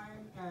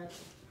time at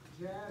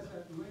Jazz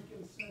at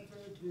Lincoln Center,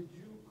 did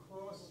you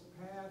cross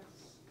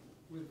paths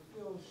with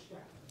Phil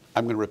Schaap?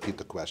 I'm going to repeat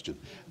the question.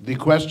 The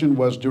question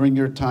was, during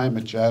your time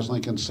at Jazz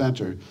Lincoln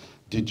Center,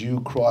 did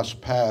you cross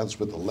paths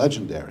with the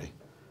legendary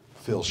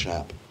Phil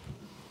Schaap?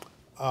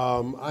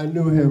 I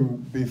knew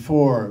him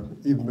before,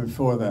 even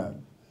before that,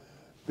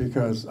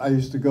 because I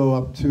used to go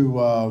up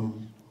to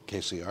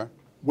KCR?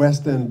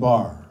 West End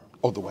Bar.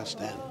 Oh, the West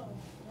End.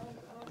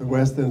 The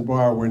West End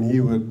Bar, when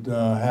he would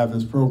have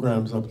his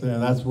programs up there,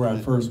 and that's where I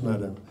first met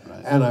him.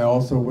 Right. And I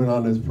also went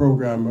on his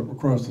program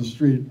across the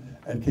street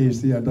at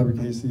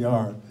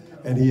WKCR,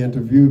 and he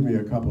interviewed me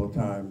a couple of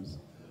times.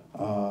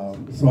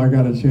 So I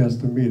got a chance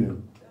to meet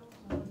him.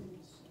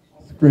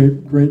 He's a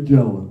great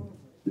gentleman.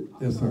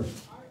 Yes, sir.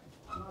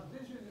 My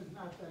vision is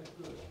not that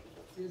good.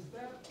 Is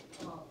that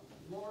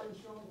Loren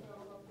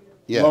Schoenberg up here?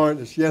 Yeah.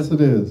 Lawrence, yes, it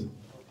is.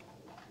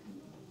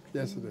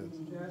 Yes, it is.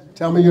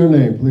 Tell me your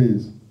name,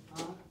 please.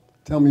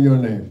 Tell me your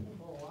name.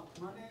 Oh,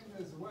 my name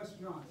is Wes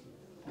Johnson.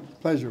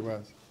 Pleasure,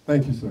 Wes.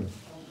 Thank you, sir.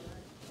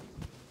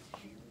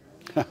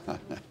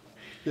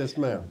 Yes,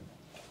 ma'am.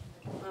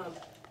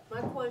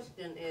 My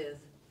question is,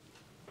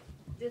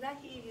 did I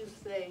hear you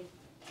say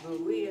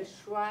Maria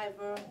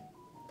Shriver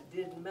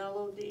did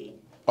melody?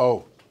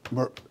 Oh,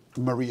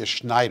 Maria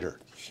Schneider,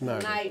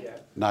 Schneider.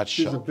 not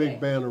She's a Schaap. big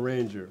band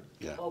arranger.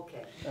 Yeah.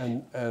 Okay.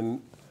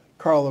 And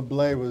Carla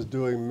Bley was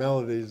doing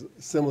melodies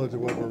similar to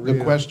what Maria.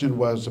 The question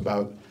was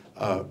about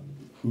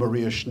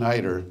Maria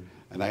Schneider,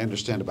 and I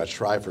understand about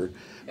Shriver,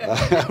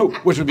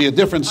 which would be a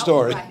different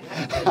story.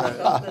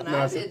 Something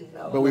I didn't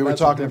know. But we were That's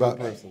a talking different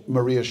about person.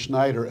 Maria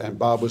Schneider, and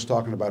Bob was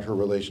talking about her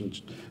relation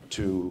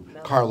to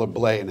Carla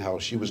Bley and how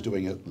she was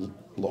doing it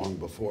long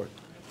before.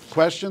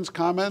 Questions,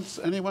 comments,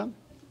 anyone?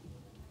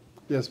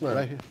 Yes, ma'am.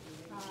 Right here.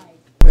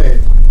 Hey.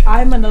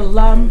 I'm an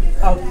alum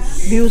of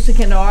music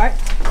and art,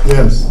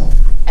 Yes.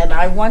 and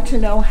I want to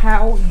know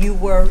how you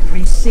were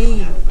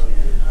received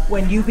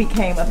when you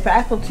became a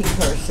faculty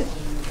person,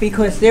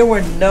 because there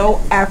were no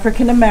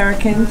African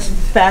Americans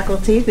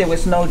faculty, there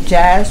was no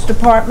jazz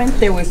department,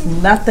 there was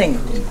nothing.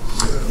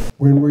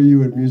 When were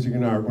you at Music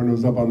and Art? When it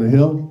was up on the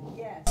hill?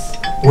 Yes.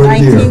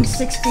 What year?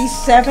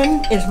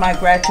 1967 is my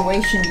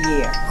graduation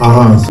year.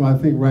 So I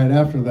think right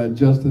after that,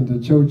 Justin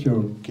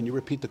DeChocho. Can you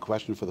repeat the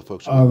question for the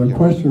folks? who didn't The hear?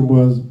 question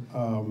was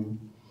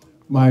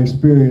my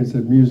experience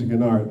at Music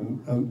and Art,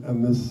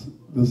 and this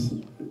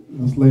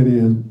lady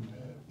had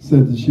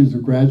said that she was a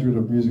graduate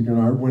of Music and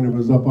Art when it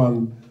was up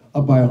by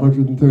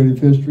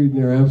 135th Street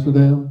near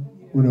Amsterdam,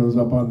 when it was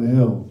up on the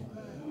hill.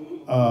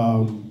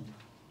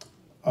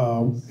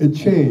 It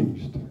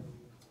changed.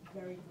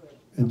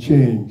 It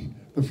changed.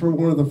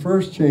 One of the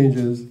first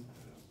changes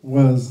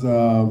was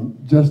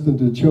Justin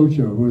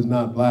DeChocho, who is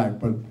not black,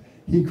 but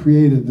he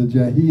created the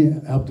jazz. He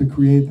helped to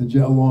create the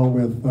jazz along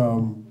with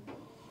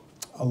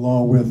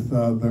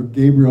the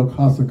Gabriel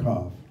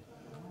Kosakov.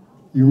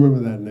 You remember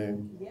that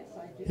name? Yes,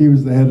 I do. He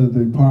was the head of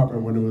the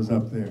department when it was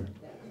up there.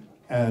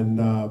 And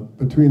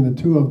between the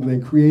two of them, they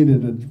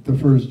created the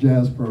first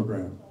jazz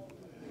program.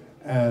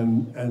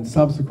 And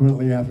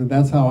subsequently after,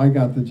 that's how I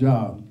got the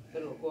job.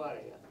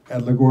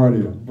 At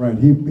LaGuardia, right.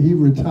 He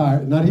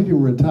retired, he didn't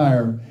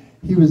retire,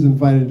 he was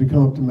invited to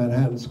come up to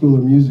Manhattan School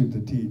of Music to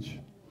teach.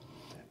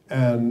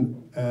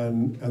 And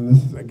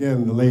this is,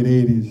 again, the late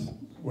 80s.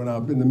 When I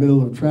was in the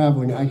middle of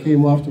traveling, I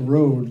came off the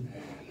road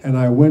and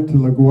I went to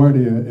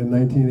LaGuardia in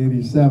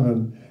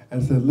 1987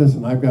 and said,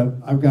 listen, I got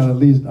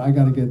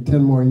to get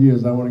 10 more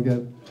years. I want to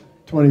get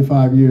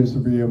 25 years to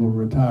be able to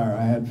retire.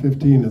 I had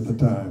 15 at the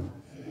time.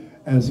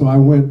 And so I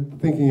went,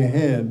 thinking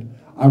ahead,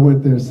 I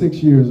went there 6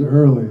 years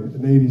early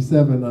in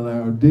 87 and I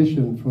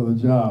auditioned for the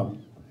job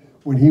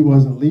when he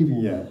wasn't leaving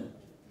yet.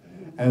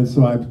 And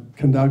so I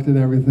conducted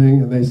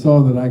everything and they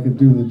saw that I could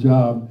do the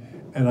job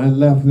and I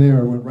left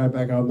there and went right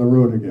back out on the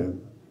road again.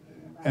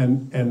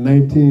 And in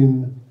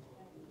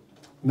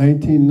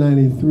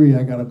 1993,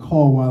 I got a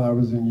call while I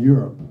was in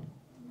Europe.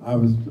 I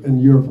was in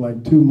Europe for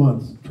like 2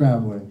 months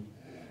traveling,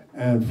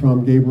 and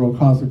from Gabriel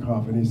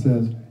Kosakov, and he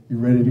says, you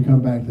ready to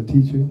come back to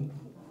teaching?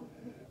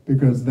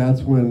 Because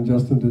that's when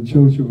Justin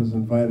DeChocho was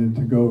invited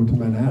to go to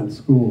Manhattan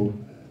School.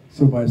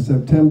 So by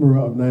September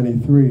of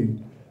 93,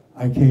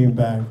 I came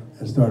back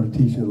and started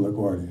teaching at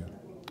LaGuardia.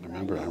 I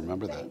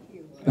remember that.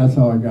 That's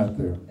how I got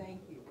there.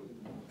 Thank you.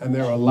 And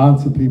there are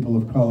lots of people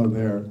of color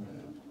there,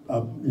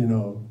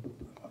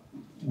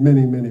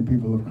 many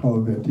people of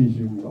color there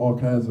teaching. All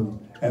kinds of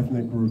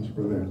ethnic groups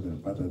were there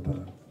by that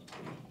time.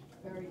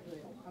 Very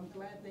good. I'm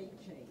glad they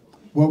changed.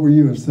 What were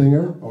you, a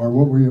singer, or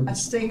what were you? A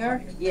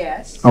singer,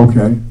 yes.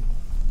 Okay.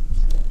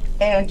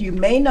 And you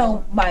may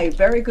know my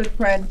very good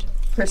friend,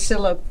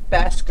 Priscilla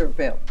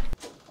Baskerville.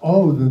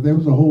 Oh, there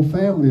was a whole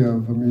family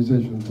of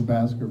musicians, the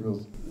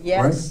Baskervilles.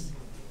 Yes.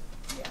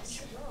 Right?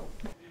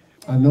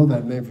 I know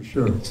that name for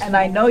sure. And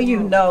I know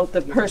you know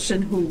the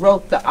person who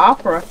wrote the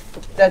opera.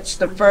 That's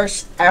the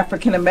first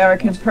African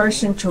American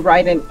person to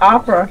write an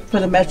opera for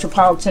the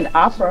Metropolitan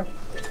Opera.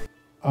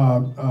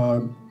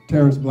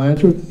 Terrence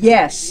Blanchard?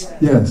 Yes.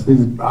 Yes.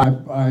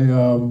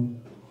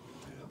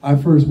 I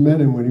first met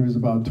him when he was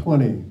about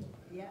 20.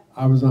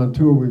 I was on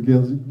tour with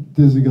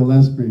Dizzy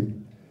Gillespie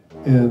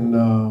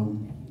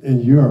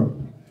in Europe,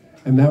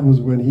 and that was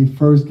when he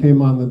first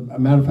came on the. A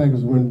matter of fact, it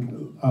was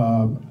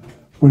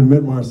when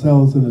Mitt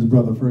Marsalis and his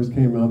brother first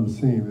came on the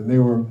scene, and they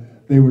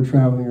were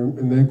traveling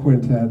in their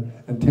quintet,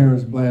 and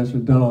Terrence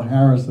Blanchard, Donald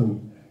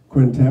Harrison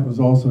quintet was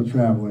also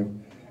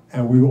traveling,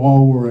 and we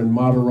all were in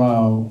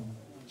Madarao,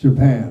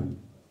 Japan,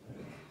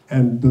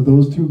 and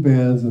those two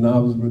bands, and I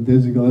was with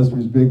Dizzy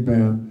Gillespie's big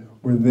band,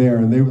 were there,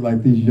 and they were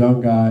like these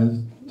young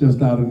guys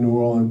just out of New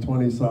Orleans,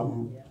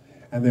 20-something,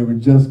 and they were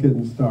just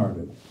getting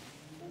started.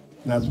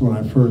 And that's when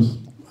I first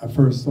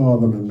saw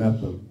them and met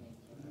them.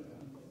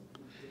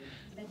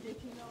 And did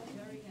you know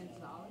Jerry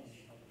Gonzalez?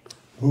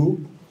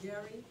 Who?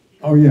 Jerry?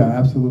 Oh yeah,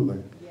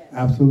 absolutely. Yes.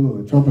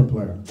 Absolutely, trumpet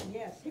player.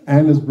 Yes.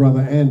 And his brother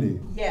Andy.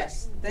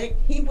 Yes.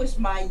 He was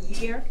my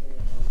year.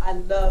 I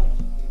love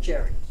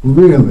Jerry.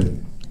 Really?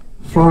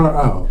 Far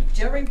out.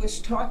 Jerry was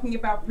talking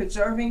about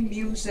preserving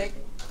music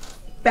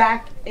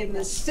back in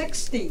the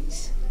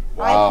 60s.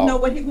 Wow. I didn't know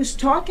what he was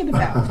talking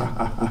about,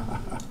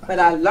 but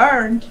I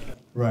learned.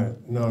 Right.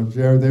 No,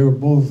 Jerry, they were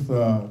both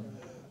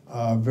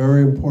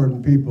very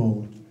important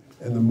people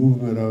in the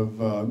movement of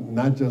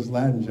not just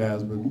Latin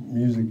jazz, but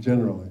music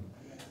generally.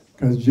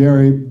 Because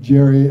Jerry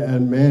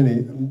and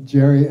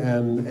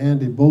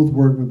Andy both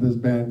worked with this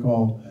band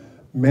called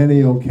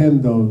Manny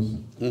Oquendo's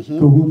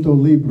Conjunto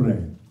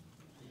Libre.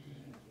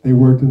 They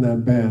worked in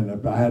that band.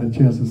 I had a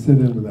chance to sit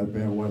in with that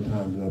band one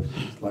time, and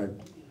it's like,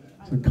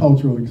 it's a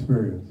cultural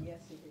experience.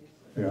 Yes, it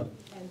is. Yeah.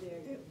 And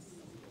they're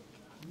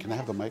Can I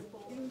have the mic?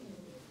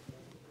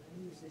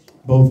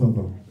 Both of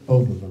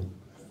them.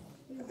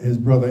 His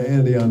brother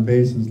Andy on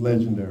bass is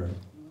legendary.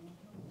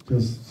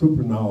 Just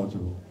super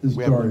knowledgeable,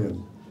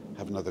 historian.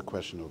 Have another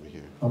question over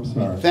here. I'm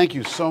sorry. Thank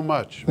you so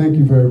much. Thank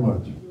you very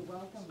much. You're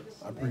welcome.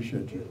 I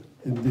appreciate you.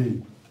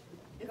 Indeed.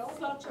 It's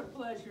such a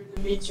pleasure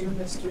to meet you,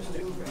 Mr.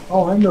 Stewart.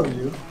 Oh, I know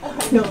you.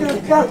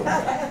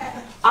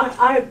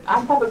 I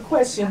have a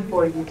question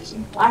for you.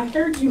 I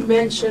heard you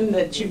mention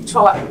that you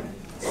taught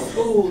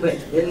school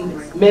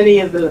in many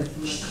of the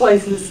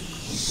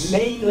places,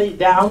 mainly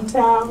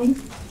downtown.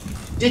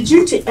 Did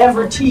you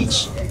ever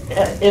teach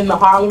in the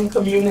Harlem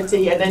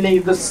community at any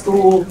of the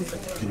schools?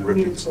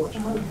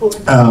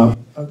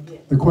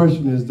 The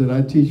question is, did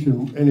I teach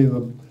in any of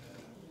the,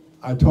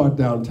 I taught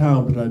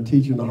downtown, but I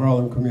teach in the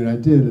Harlem community. I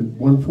did at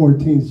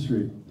 114th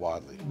Street.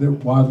 Wadley. The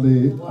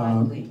Wadley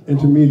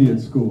Intermediate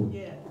School.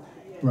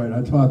 Right,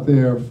 I taught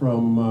there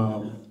from,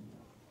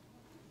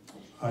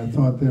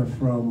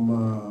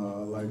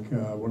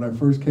 when I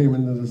first came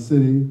into the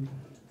city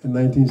in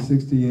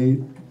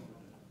 1968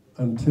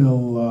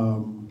 until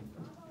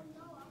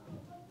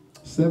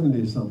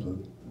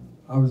 70-something.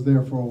 I was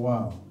there for a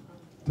while,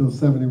 till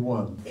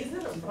 71. Is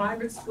it a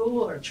private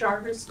school or a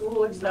charter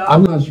school or something?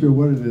 I'm not sure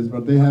what it is,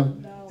 but they have,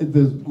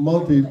 there's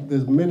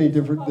many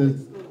different,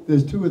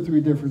 there's 2 or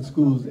 3 different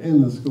schools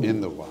in the school.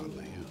 In the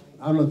Wadley, yeah.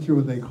 I'm not sure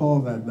what they call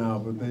that now,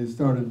 but they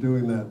started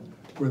doing that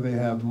where they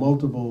have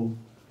multiple,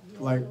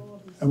 like,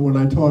 and when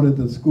I taught at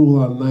the school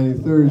on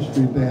 93rd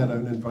Street, they had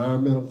an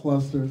environmental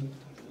cluster,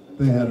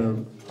 they had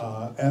a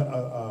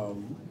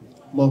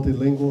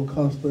multilingual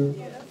cluster,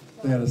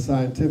 they had a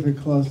scientific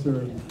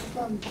cluster.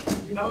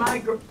 You know,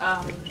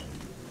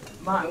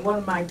 one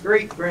of my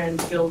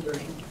great-grandchildren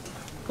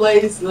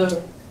plays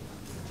the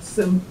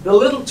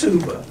little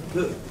tuba.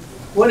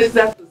 What is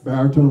that?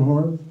 Baritone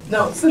horn?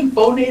 No,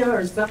 symphonia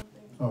or something.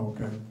 Oh,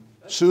 okay.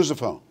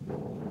 Sousaphone.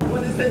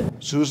 What is it?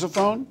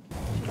 Sousaphone?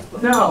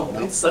 No,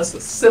 it's a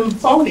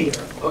symphonia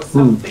or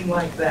something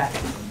like that.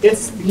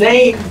 It's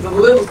named the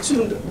little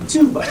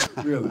tuba.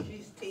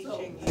 Really?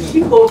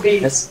 People will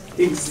be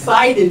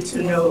excited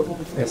to know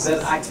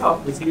that I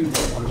talk with you.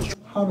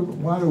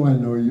 Why do I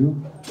know you?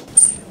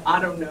 I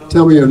don't know.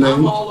 Tell me your name.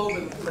 I'm all over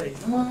the place.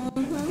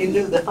 You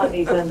knew the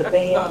honeys and the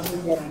band.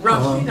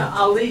 Rashida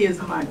Ali is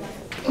my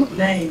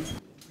name.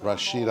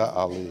 Rashida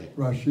Ali.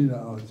 Rashida,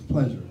 oh, it's a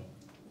pleasure.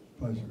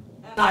 Pleasure.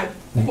 And I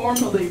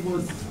formerly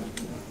was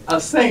a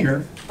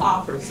singer,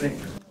 opera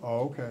singer.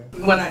 Oh, okay.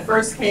 When I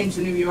first came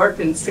to New York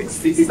in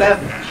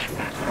 '67.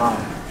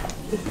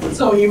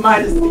 So you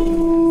might have seen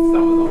some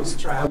of those I'm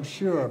travels.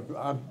 sure.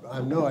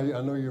 I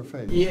know your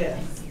face. Yes.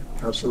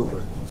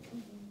 Absolutely.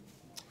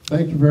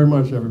 Thank you very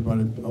much,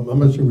 everybody. I'm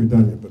not sure we're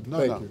done yet, but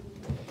thank you.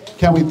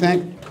 Can we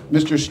thank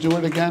Mr.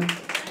 Stewart again?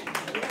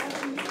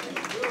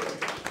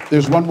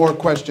 There's one more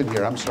question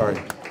here. I'm sorry.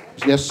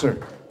 Yes, sir.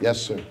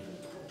 Yes, sir.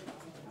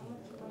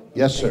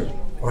 Yes, sir.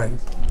 Right.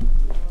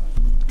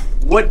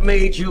 What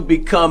made you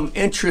become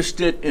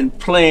interested in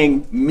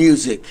playing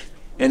music?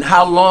 And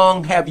how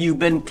long have you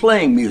been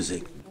playing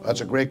music?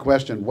 That's a great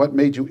question. What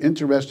made you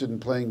interested in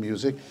playing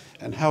music,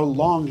 and how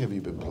long have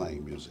you been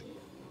playing music?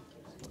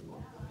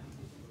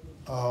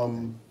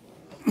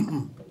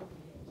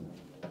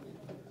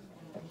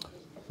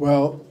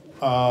 Well,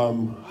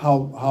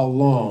 how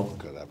long?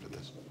 Good after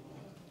this.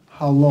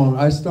 How long?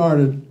 I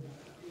started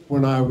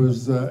when I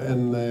was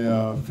in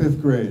the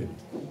 5th grade.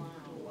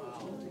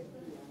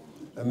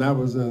 And that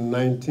was in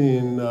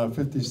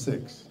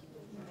 1956.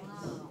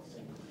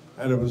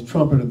 And it was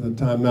trumpet at the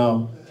time.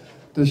 Now,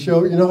 the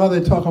show, you know how they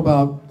talk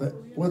about,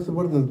 what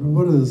are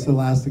the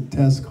scholastic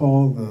tests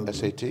called? The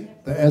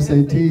SAT? The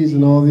SATs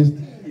and all these.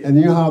 And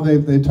you know how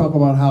they talk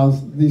about how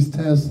these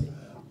tests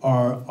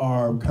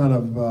are kind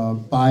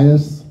of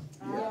biased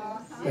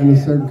in a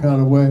certain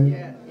kind of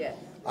way?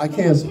 I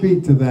can't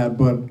speak to that,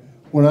 but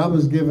when I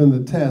was given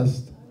the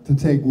test to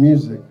take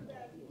music,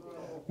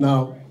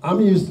 now,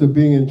 I'm used to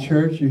being in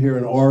church. You hear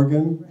an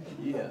organ,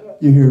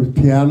 you hear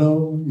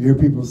piano, you hear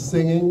people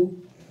singing.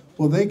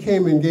 Well, they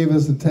came and gave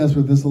us a test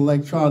with this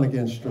electronic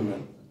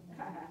instrument.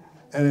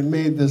 And it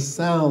made this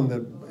sound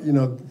that, you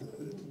know,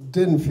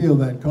 didn't feel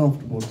that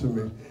comfortable to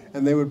me.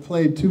 And they would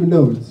play 2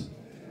 notes.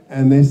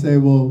 And they say,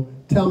 well,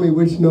 tell me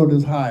which note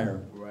is higher.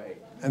 Right.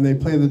 And they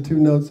play the 2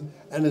 notes.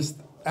 And it's,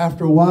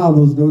 after a while,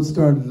 those notes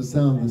started to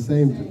sound the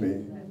same to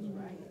me.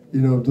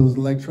 You know, those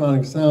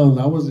electronic sounds,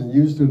 I wasn't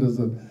used to it as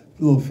a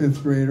little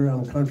 5th grader.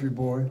 I'm a country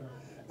boy.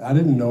 I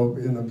didn't know,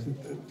 you know,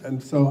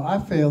 and so I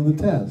failed the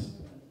test.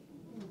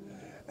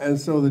 And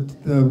so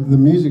the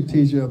music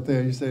teacher up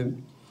there, he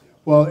said,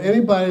 well,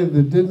 anybody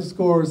that didn't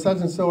score such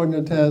and so on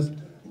your test,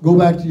 go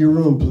back to your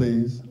room,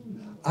 please.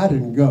 I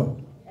didn't go.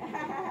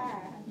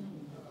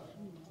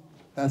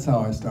 That's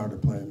how I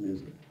started playing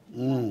music.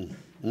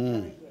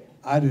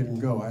 I didn't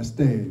go, I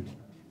stayed,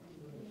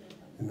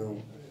 you know.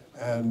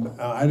 And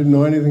I didn't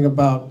know anything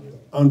about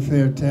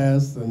unfair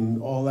tests and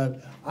all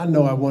that. I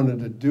know I wanted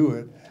to do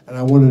it, and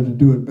I wanted to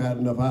do it bad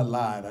enough. I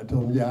lied. I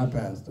told him, yeah, I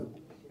passed it.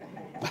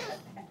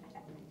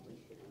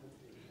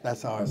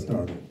 That's how I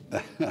started.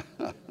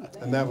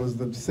 And that was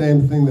the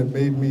same thing that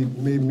made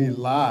me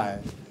lie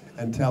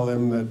and tell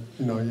him that,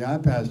 you know, yeah, I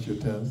passed your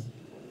test.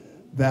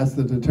 That's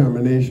the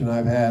determination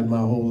I've had my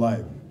whole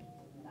life.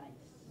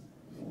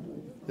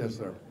 Yes,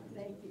 sir.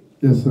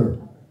 Yes, sir.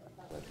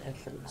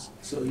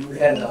 So you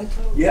had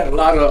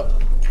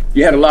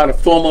a lot of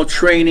formal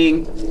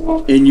training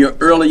in your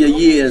earlier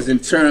years in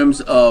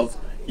terms of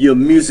your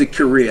music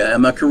career.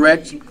 Am I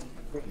correct?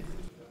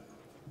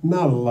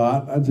 Not a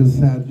lot. I just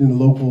had, you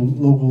know,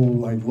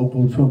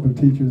 local trumpet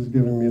teachers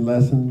giving me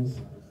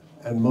lessons,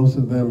 and most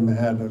of them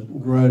had a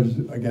grudge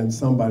against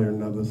somebody or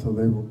another, so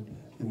they were,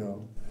 you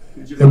know.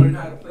 Did you learn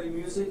how to play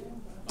music?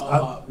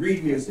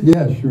 Read music?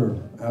 Yeah, sure,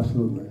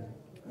 absolutely,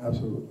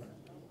 absolutely.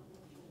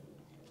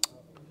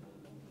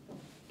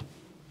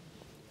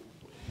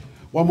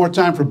 One more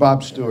time for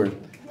Bob Stewart.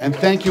 And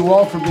thank you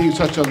all for being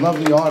such a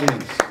lovely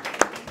audience.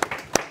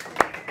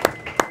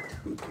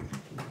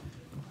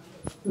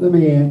 Let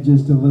me add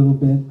just a little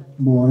bit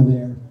more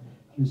there.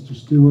 Mr.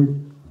 Stewart,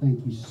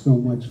 thank you so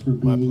much for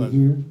being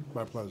here.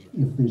 My pleasure.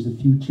 If there's a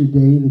future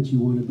day that you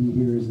want to be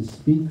here as a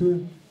speaker,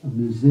 a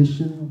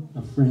musician,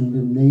 a friend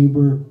and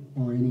neighbor,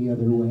 or any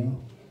other way,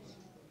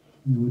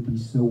 you would be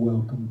so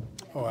welcome.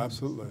 Oh,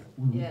 absolutely.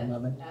 We would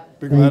love it.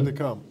 Be glad to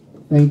come.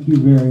 Thank you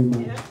very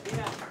much.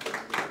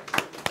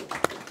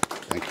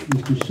 Thank you.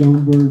 Mr.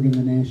 Schoenberg and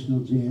the National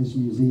Jazz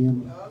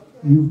Museum,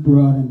 you've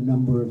brought a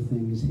number of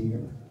things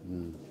here.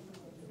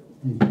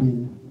 They've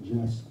been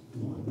just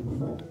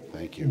wonderful.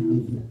 Thank you.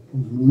 And they've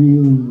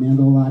really meant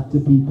a lot to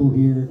people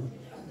here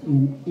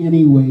in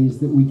any ways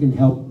that we can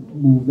help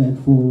move that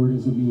forward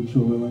as a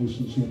mutual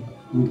relationship.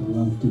 We'd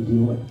love to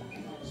do it.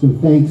 So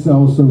thanks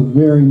also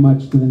very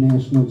much to the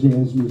National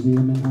Jazz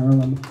Museum in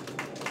Harlem.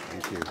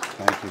 Thank you.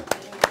 Thank you.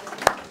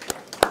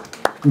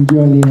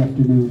 Enjoy the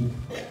afternoon.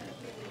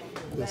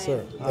 Yes,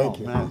 sir. Thank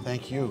you. Man,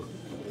 thank you.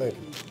 Thank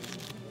you.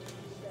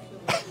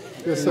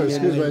 Yes, sir.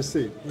 Excuse my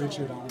seat.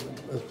 Richard.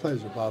 It's a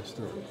pleasure, Bob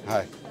Stewart.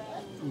 Hi.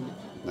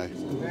 Nice.